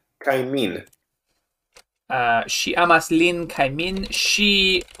lin kaj min. She amas lin kaj min.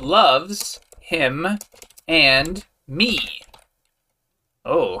 She loves him and me.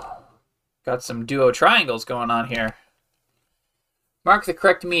 Oh, got some duo triangles going on here. Mark the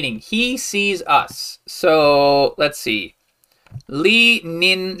correct meaning. He sees us. So let's see. Li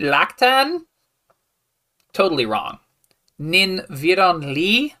nin lactan? Totally wrong. Nin viron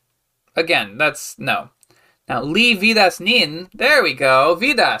li? Again, that's no. Now, li vidas nin. There we go.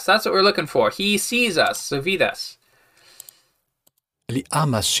 Vidas. That's what we're looking for. He sees us. So vidas. Li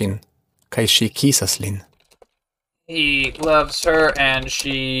amas ŝin, kaj ŝi kisas lin. He loves her and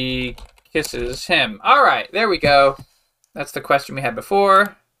she kisses him. All right, there we go. That's the question we had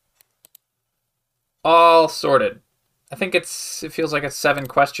before. All sorted. I think it feels like it's 7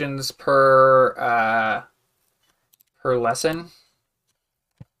 questions per lesson.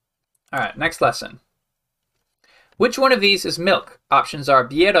 All right, next lesson. Which one of these is milk? Options are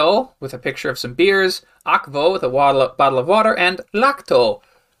biero, with a picture of some beers, akvo, with a bottle of water, and lacto,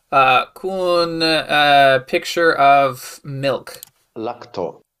 kun picture of milk.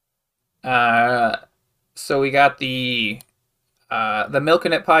 Lacto. So we got the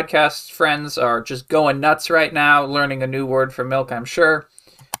Milkin' It podcast friends are just going nuts right now, learning a new word for milk, I'm sure.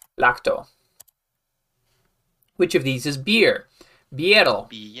 Lacto. Which of these is beer? Biero.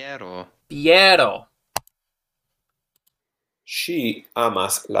 Biero. She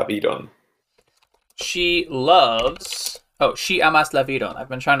amas la viron. She loves... Oh, she amas la viron. I've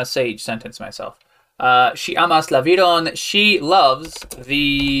been trying to say each sentence myself. She amas la viron. She loves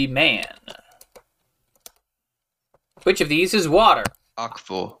the man. Which of these is water?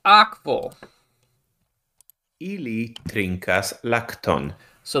 Akvo. Akvo. Ili trinkas lacton.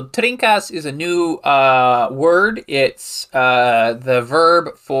 So trinkas is a new word. It's the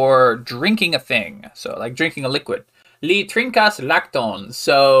verb for drinking a thing. So like drinking a liquid. Li trinkas lacton.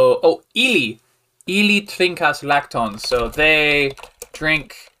 So, ili trinkas lacton. So they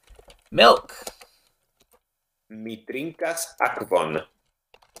drink milk. Mi trinkas akvon.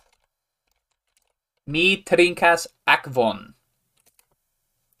 Mi trinkas akvon.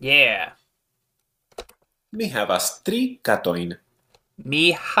 Yeah. Mi havas 3 katojn.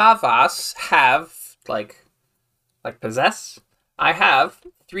 Mi havas, have, like possess. I have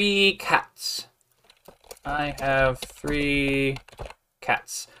 3 cats. I have 3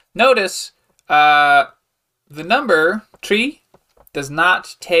 cats. Notice the number 3 does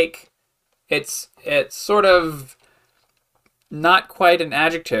not take, it's sort of not quite an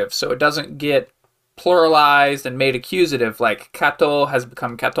adjective, so it doesn't get pluralized and made accusative like kato has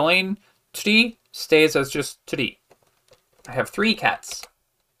become katoin. 3 stays as just 3. I have 3 cats.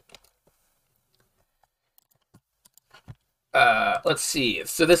 Let's see.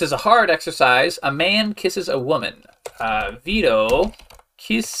 So this is a hard exercise. A man kisses a woman. Vito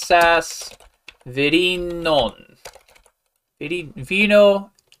kissas virinon.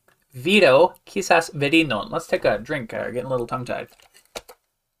 Vito kissas virinon. Let's take a drink. Getting a little tongue-tied.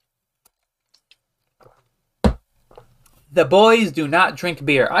 The boys do not drink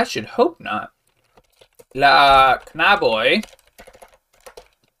beer. I should hope not. La knaboj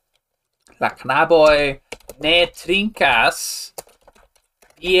ne trinkas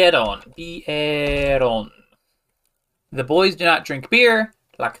bieron. The boys do not drink beer.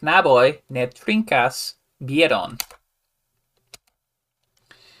 La knaboj ne trinkas bieron.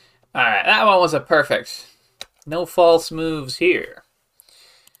 Alright, that one was a perfect. No false moves here.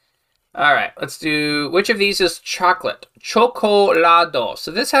 Alright, let's do... Which of these is chocolate? Chocolado. So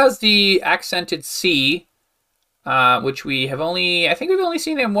this has the accented C, which we have only... I think we've only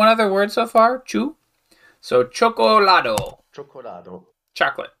seen in one other word so far. Chu. So chocolado. Chocolado.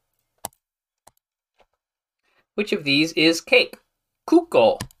 Chocolate. Which of these is cake?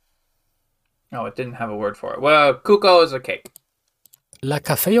 Cuco. Oh, it didn't have a word for it. Well, cuco is a cake. La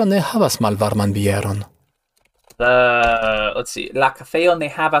kafejo ne havas malvarman bieron. Let's see. La kafejo ne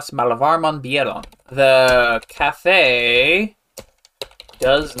havas malvarman bieron. The cafe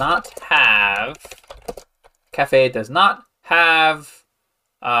does not have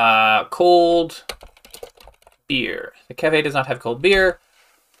cold beer. The cafe does not have cold beer.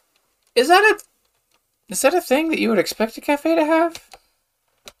 Is that a thing that you would expect a cafe to have?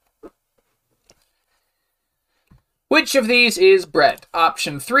 Which of these is bread?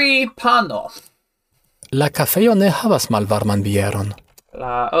 Option 3, pano. La kafejo ne havas malvarman bieron.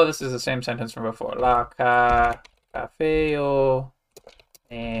 Oh, this is the same sentence from before. La kafejo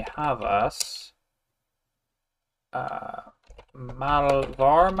ne havas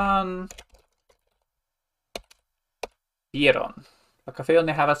malvarman bieron. La kafejo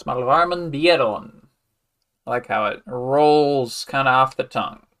ne havas malvarman bieron. I like how it rolls kind of off the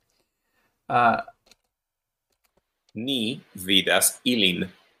tongue. Ni vidas ilin.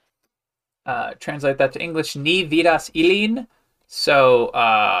 Translate that to English. Ni vidas ilin. So,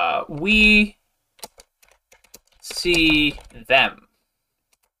 we see them.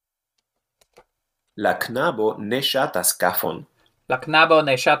 La knabo ne ŝatas kafon. La knabo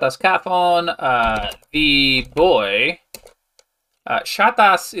ne ŝatas kafon. The boy.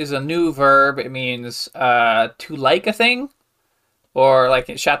 Ŝatas is a new verb. It means to like a thing. Or like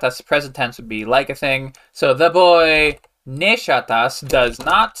ŝatas present tense would be like a thing. So the boy ne ŝatas does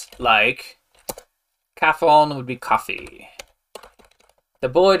not like. Kafon would be coffee. The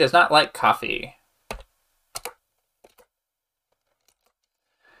boy does not like coffee.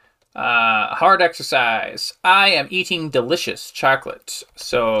 Hard exercise. I am eating delicious chocolate.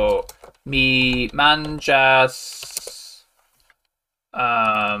 So mi manjas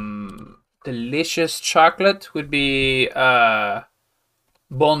delicious chocolate would be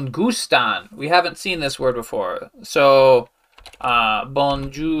bongustan. We haven't seen this word before. So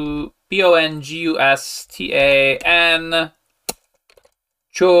bongustan.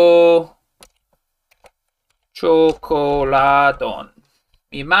 Chocoladon.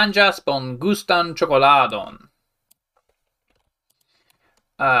 Mi manjas bongustan chocoladon.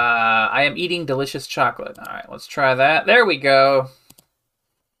 I am eating delicious chocolate. All right, let's try that. There we go.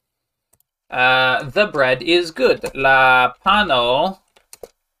 The bread is good. La pano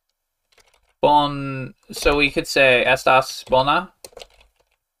bon. So we could say estas bona.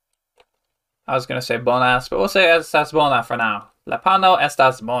 I was gonna say bonas, but we'll say estas bona for now. La pano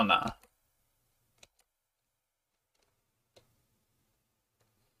estas bona.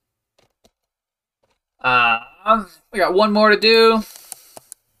 We got one more to do.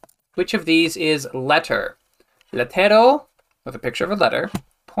 Which of these is letter? Letero, with a picture of a letter.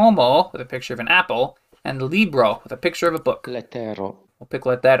 Pomo, with a picture of an apple. And libro, with a picture of a book. Letero. We'll pick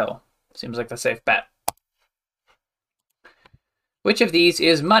letero. Seems like the safe bet. Which of these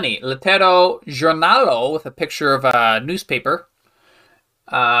is money? Letero giornalo, with a picture of a newspaper.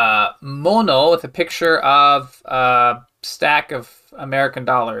 Mono, with a picture of a stack of American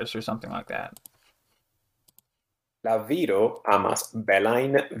dollars or something like that. La viro amas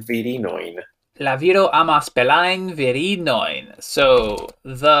belajn virinojn. La viro amas belain virinoin. So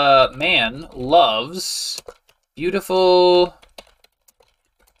the man loves beautiful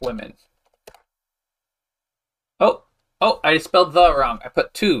women. Oh, I spelled the wrong. I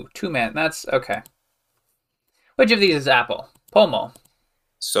put two man. That's okay. Which of these is apple? Pomo.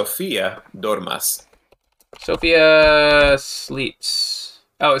 Sofia dormas. Sophia sleeps.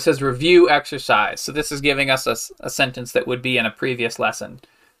 Oh, it says review exercise. So this is giving us a sentence that would be in a previous lesson,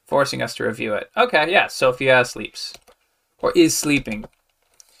 forcing us to review it. Okay, yeah, Sophia sleeps. Or is sleeping.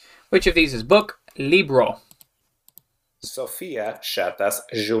 Which of these is book? Libro. Sofia ŝatas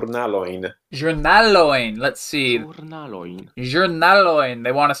ĵurnalojn. Journaloin. Let's see. Ĵurnalojn. Journaloin.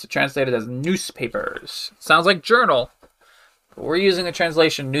 They want us to translate it as newspapers. Sounds like journal. But we're using the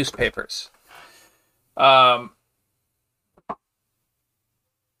translation newspapers. What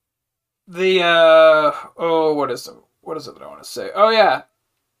is it that I want to say? Oh yeah.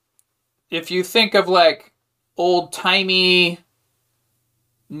 If you think of like old-timey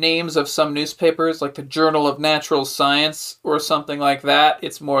names of some newspapers, like the Journal of Natural Science or something like that,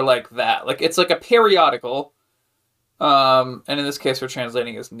 it's more like that. Like it's like a periodical. And in this case we're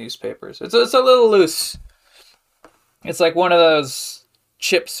translating as newspapers. It's a little loose. It's like one of those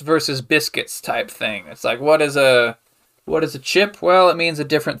chips versus biscuits type thing. It's like what is a chip? Well, it means a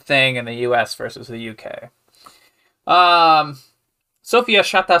different thing in the US versus the UK. Sophia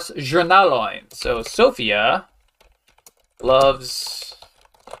ŝatas ĵurnalojn. So Sophia loves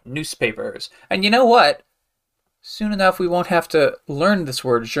newspapers. And you know what? Soon enough we won't have to learn this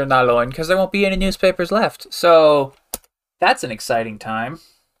word ĵurnalojn because there won't be any newspapers left. So that's an exciting time.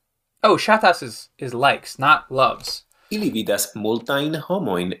 Oh, ŝatas is likes, not loves. Ili vidas multajn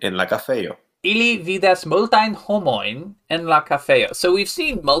homojn en la kafejo. Ili vidas multajn homojn en la kafejo. So we've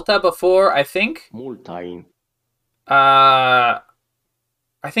seen multa before, I think. Multajn. I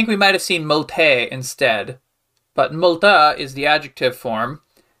think we might have seen multe instead. But multa is the adjective form.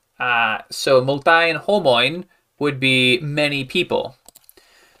 So multajn homojn would be many people.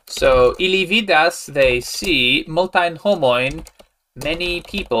 So ili vidas, they see, multajn homojn, many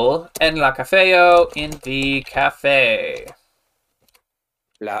people, en la kafejo, in the cafe.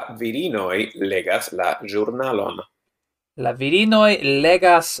 La virinoj legas la ĵurnalon. La virinoj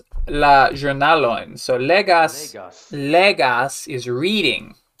legas la ĵurnalojn. So legas is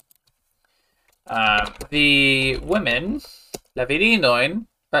reading. The women, la virinoj,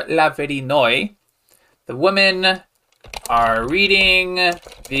 the women are reading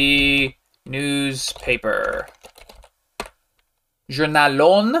the newspaper.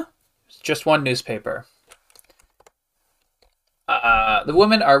 Journalon, just one newspaper. The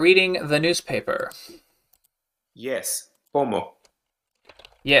women are reading the newspaper. Yes, pomo.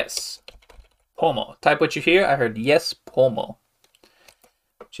 Yes, pomo. Type what you hear. I heard yes, pomo.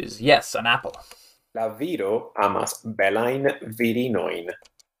 Which is yes, an apple. La viro amas belajn virinojn.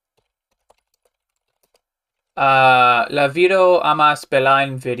 La viro amas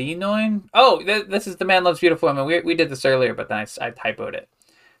belajn virinojn. Oh, this is the man loves beautiful women. We did this earlier, but then I typoed it.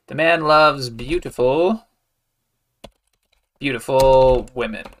 The man loves beautiful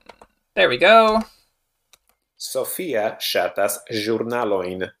women. There we go. Sofia ŝatas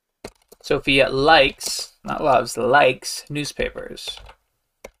ĵurnalojn. Sophia likes, not loves, likes newspapers.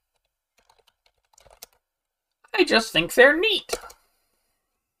 I just think they're neat.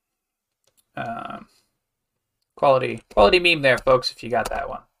 Quality meme there, folks, if you got that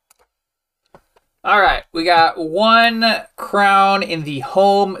one. All right, we got 1 crown in the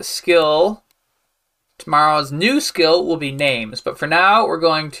home skill. Tomorrow's new skill will be names, but for now we're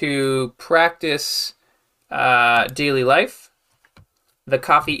going to practice daily life. The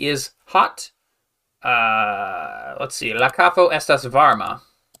coffee is hot. Let's see. La kafo estas varma.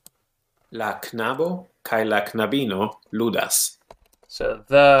 La knabo kaj la knabino ludas. So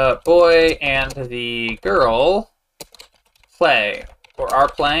the boy and the girl play, or are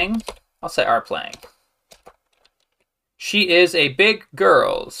playing. I'll say are playing. She is a big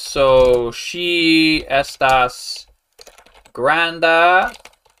girl, so she estas granda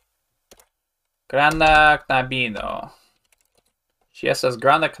knabino. She estas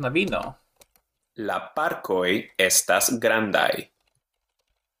granda knabino. La parkoj estas grandaj.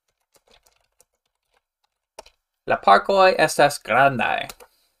 La parkoj estas grandaj.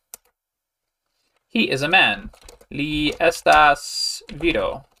 He is a man. Li estas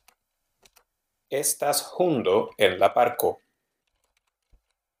viro. Estas hundo en la parko.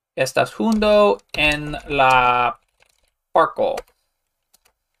 Estas hundo en la parko.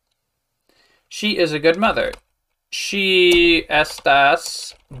 She is a good mother. She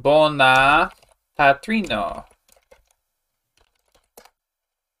estas bona patrino.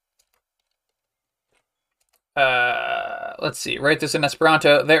 let's see. Write this in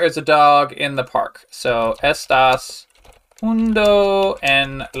Esperanto. There is a dog in the park. So estas hundo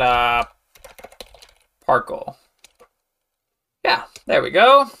en la parko. Yeah, there we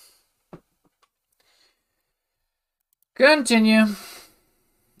go. Continue.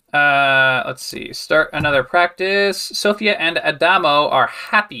 Let's see. Start another practice. Sofia and Adamo are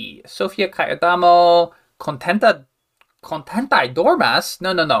happy. Sofia kai Adamo contentai dormas?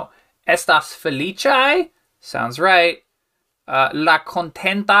 No. Estas felicae? Sounds right. La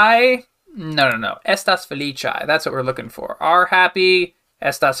contentai? No. Estas felicae. That's what we're looking for. Are happy.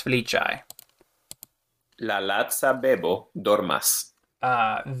 Estas felicae. La latza bebo dormas.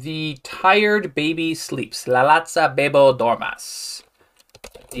 The tired baby sleeps. La latza bebo dormas.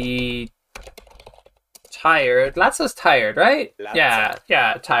 The tired. Latza's tired, right? Latza.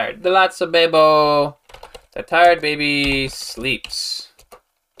 Yeah, tired. The latza bebo. The tired baby sleeps.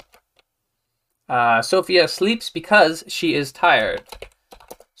 Sofia sleeps because she is tired.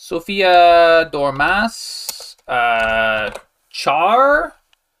 Sofia dormas. Char.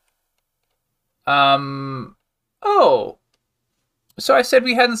 Oh. So I said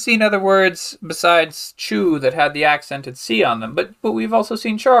we hadn't seen other words besides chu that had the accented C on them, but we've also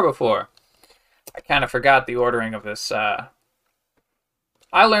seen char before. I kind of forgot the ordering of this. I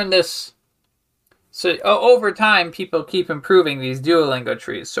learned this. So over time, people keep improving these Duolingo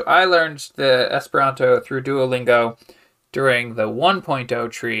trees. So I learned the Esperanto through Duolingo during the 1.0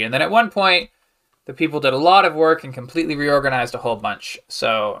 tree. And then at one point, the people did a lot of work and completely reorganized a whole bunch.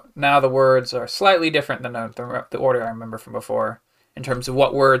 So now the words are slightly different than the order I remember from before in terms of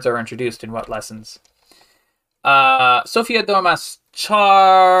what words are introduced in what lessons. Sofia dormas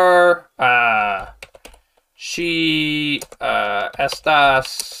char. She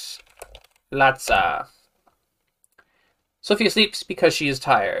estas latza. Sofia sleeps because she is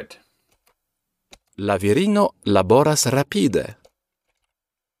tired. La virino laboras rapide.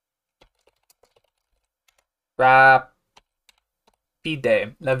 Rapide.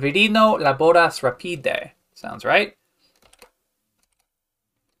 La virino laboras rapide. Sounds right.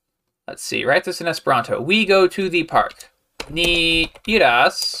 Let's see. Write this in Esperanto. We go to the park. Ni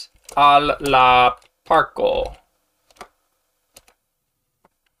iras al la parko.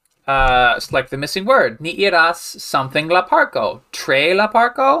 Select the missing word. Ni iras something la parko. Tre la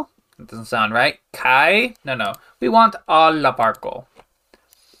parko? That doesn't sound right. Kai? No. We want al la parko.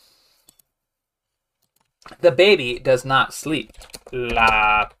 The baby does not sleep.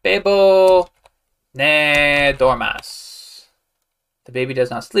 La bebo ne dormas. The baby does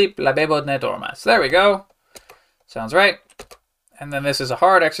not sleep. La bebo ne dormas. There we go. Sounds right. And then this is a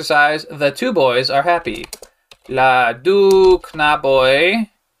hard exercise. The two boys are happy. La du knaboj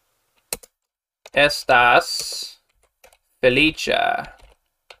estas felicia.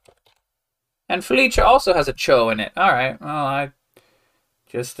 And felicia also has a cho in it. All right. Well, I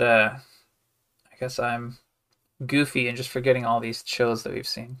guess I'm goofy and just forgetting all these chos that we've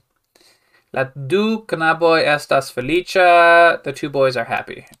seen. La du knaboj estas felicia. The two boys are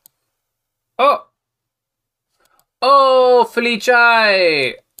happy. Oh,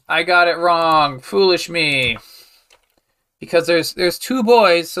 felicae! I got it wrong. Foolish me. Because there's two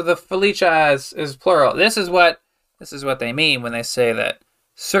boys, so the felicia is plural. This is what they mean when they say that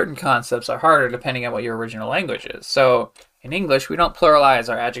certain concepts are harder depending on what your original language is. So in English, we don't pluralize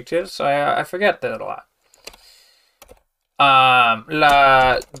our adjectives, so I forget that a lot.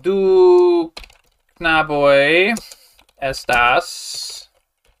 La du knaboj estas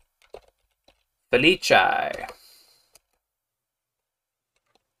felicae.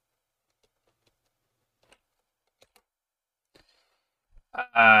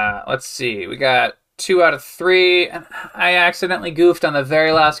 Let's see. We got 2 out of 3. And I accidentally goofed on the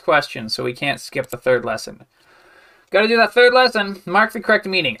very last question, so we can't skip the third lesson. Got to do that third lesson. Mark the correct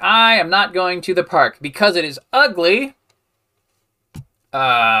meaning. I am not going to the park because it is ugly.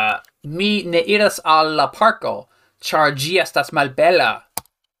 Mi ne iras al la parko, char gi estas malbela.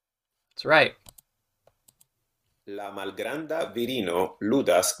 That's right. La malgranda virino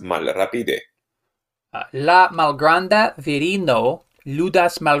ludas malrapide. La malgranda virino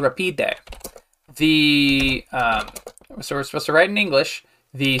ludas malrapide. The so we're supposed to write in English.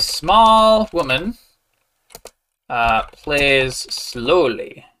 The small woman plays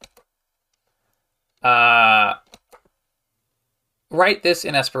slowly. Write this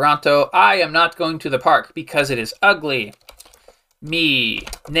in Esperanto. I am not going to the park because it is ugly. Mi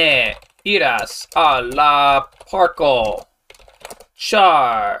ne iras al la parko,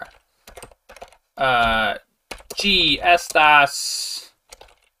 char gi estas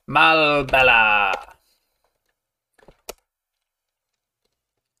malbela.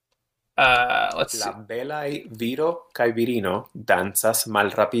 Let's see. La belaj viro kaj virino dancas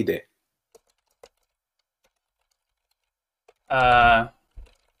malrapide.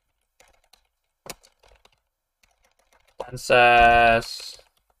 Dancas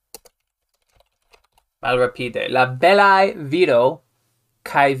malrapide. La belaj viro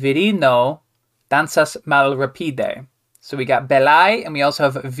kaj virino dancas malrapide. So we got belai, and we also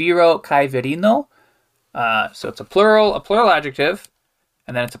have viro kai virino. So it's a plural adjective,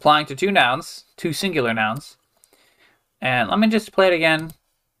 and then it's applying to two nouns, two singular nouns. And let me just play it again.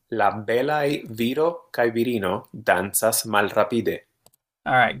 La belaj viro kaj virino dancas malrapide.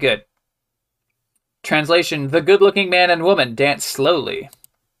 All right, good. Translation: the good-looking man and woman dance slowly.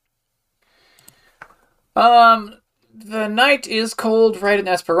 The night is cold, right in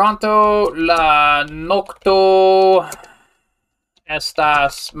Esperanto. La nokto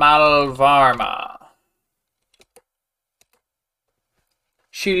estas malvarma.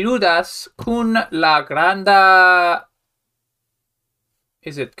 Ŝi ludas kun la granda...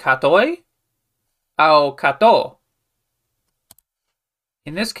 Is it katoj? Aŭ kato?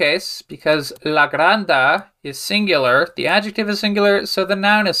 In this case, because la granda is singular, the adjective is singular, so the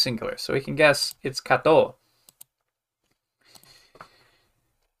noun is singular. So we can guess it's kato.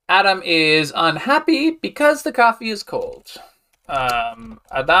 Adam is unhappy because the coffee is cold.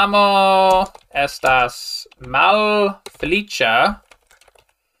 Adamo estas malfeliĉa.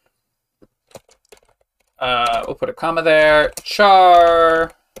 We'll put a comma there.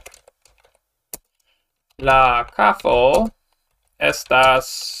 Char la kafo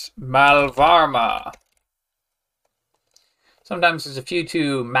estas malvarma. Sometimes there's a few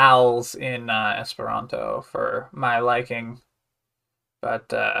too mals in Esperanto for my liking. But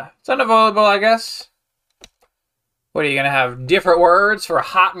it's unavoidable, I guess. What, are you going to have different words for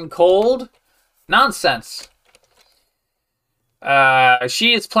hot and cold? Nonsense.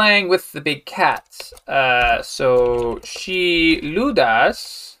 She is playing with the big cat. So she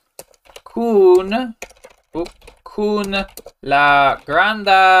ludas kun la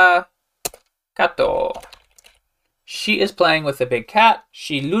granda kato. She is playing with the big cat.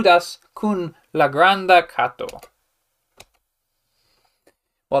 She ludas kun la granda kato.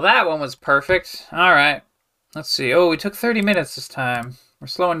 Well, that one was perfect. All right. Let's see. Oh, we took 30 minutes this time. We're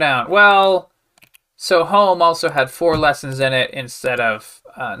slowing down. Well, so home also had 4 lessons in it instead of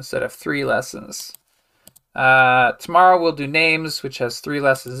 3 lessons. Tomorrow we'll do names, which has 3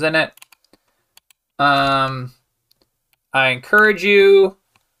 lessons in it. I encourage you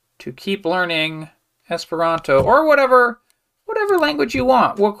to keep learning Esperanto or whatever language you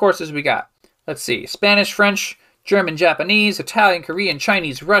want. What courses we got? Let's see. Spanish, French, German, Japanese, Italian, Korean,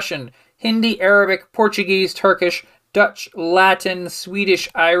 Chinese, Russian, Hindi, Arabic, Portuguese, Turkish, Dutch, Latin, Swedish,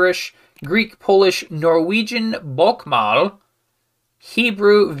 Irish, Greek, Polish, Norwegian, Bokmal,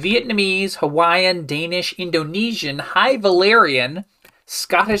 Hebrew, Vietnamese, Hawaiian, Danish, Indonesian, High Valerian,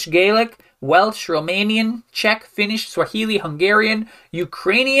 Scottish Gaelic, Welsh, Romanian, Czech, Finnish, Swahili, Hungarian,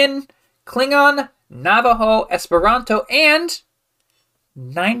 Ukrainian, Klingon, Navajo, Esperanto, and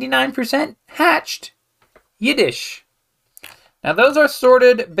 99% hatched Yiddish. Now those are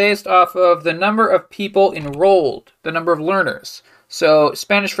sorted based off of the number of people enrolled, the number of learners. So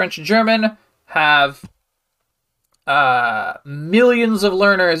Spanish, French, and German have millions of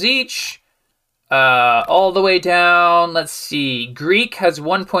learners each, all the way down. Let's see. Greek has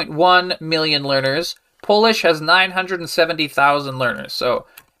 1.1 million learners. Polish has 970,000 learners. So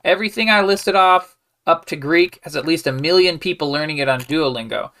everything I listed off up to Greek has at least 1 million people learning it on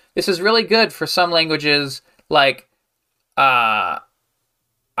Duolingo. This is really good for some languages like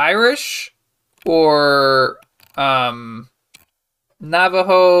Irish or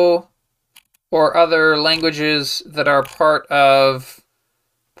Navajo or other languages that are part of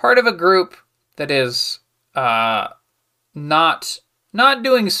a group that is not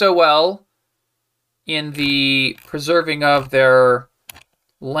doing so well in the preserving of their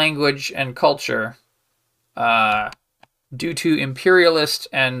language and culture due to imperialist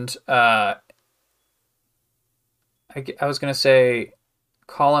and I was going to say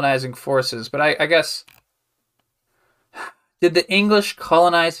colonizing forces, but I guess... Did the English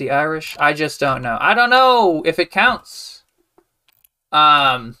colonize the Irish? I just don't know. I don't know if it counts.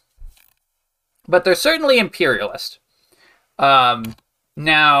 But they're certainly imperialist.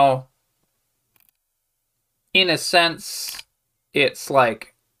 Now, in a sense, it's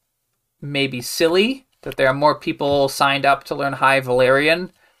like maybe silly that there are more people signed up to learn High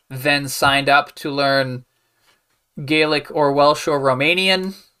Valerian than signed up to learn Gaelic or Welsh or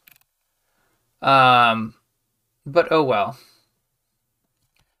Romanian. But oh well.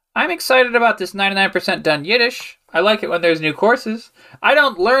 I'm excited about this 99% done Yiddish. I like it when there's new courses. I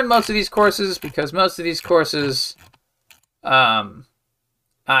don't learn most of these courses because most of these courses I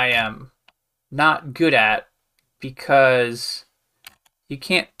am not good at because you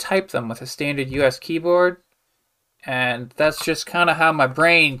can't type them with a standard US keyboard. And that's just kind of how my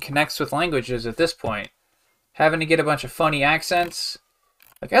brain connects with languages at this point. Having to get a bunch of funny accents.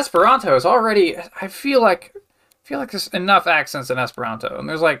 Like Esperanto is already, I feel like there's enough accents in Esperanto, and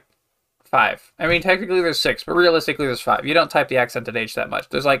there's like 5. I mean, technically there's 6, but realistically there's 5. You don't type the accented H that much.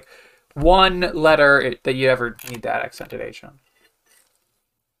 There's like 1 letter that you ever need that accented H on.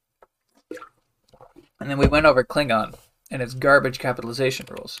 And then we went over Klingon and its garbage capitalization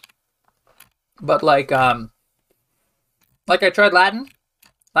rules. But like I tried Latin.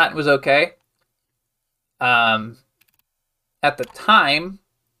 Latin was okay. At the time,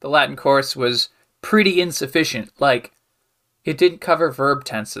 the Latin course was pretty insufficient. Like, it didn't cover verb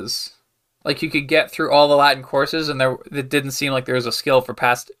tenses. Like, you could get through all the Latin courses, and it didn't seem like there was a skill for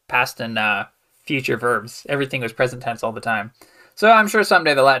past and future verbs. Everything was present tense all the time. So I'm sure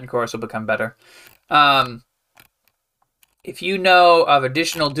someday the Latin course will become better. If you know of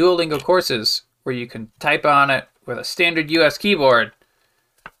additional Duolingo courses where you can type on it with a standard US keyboard,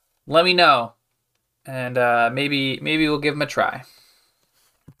 let me know. And maybe we'll give them a try.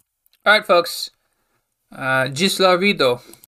 All right, folks. Gis la vido.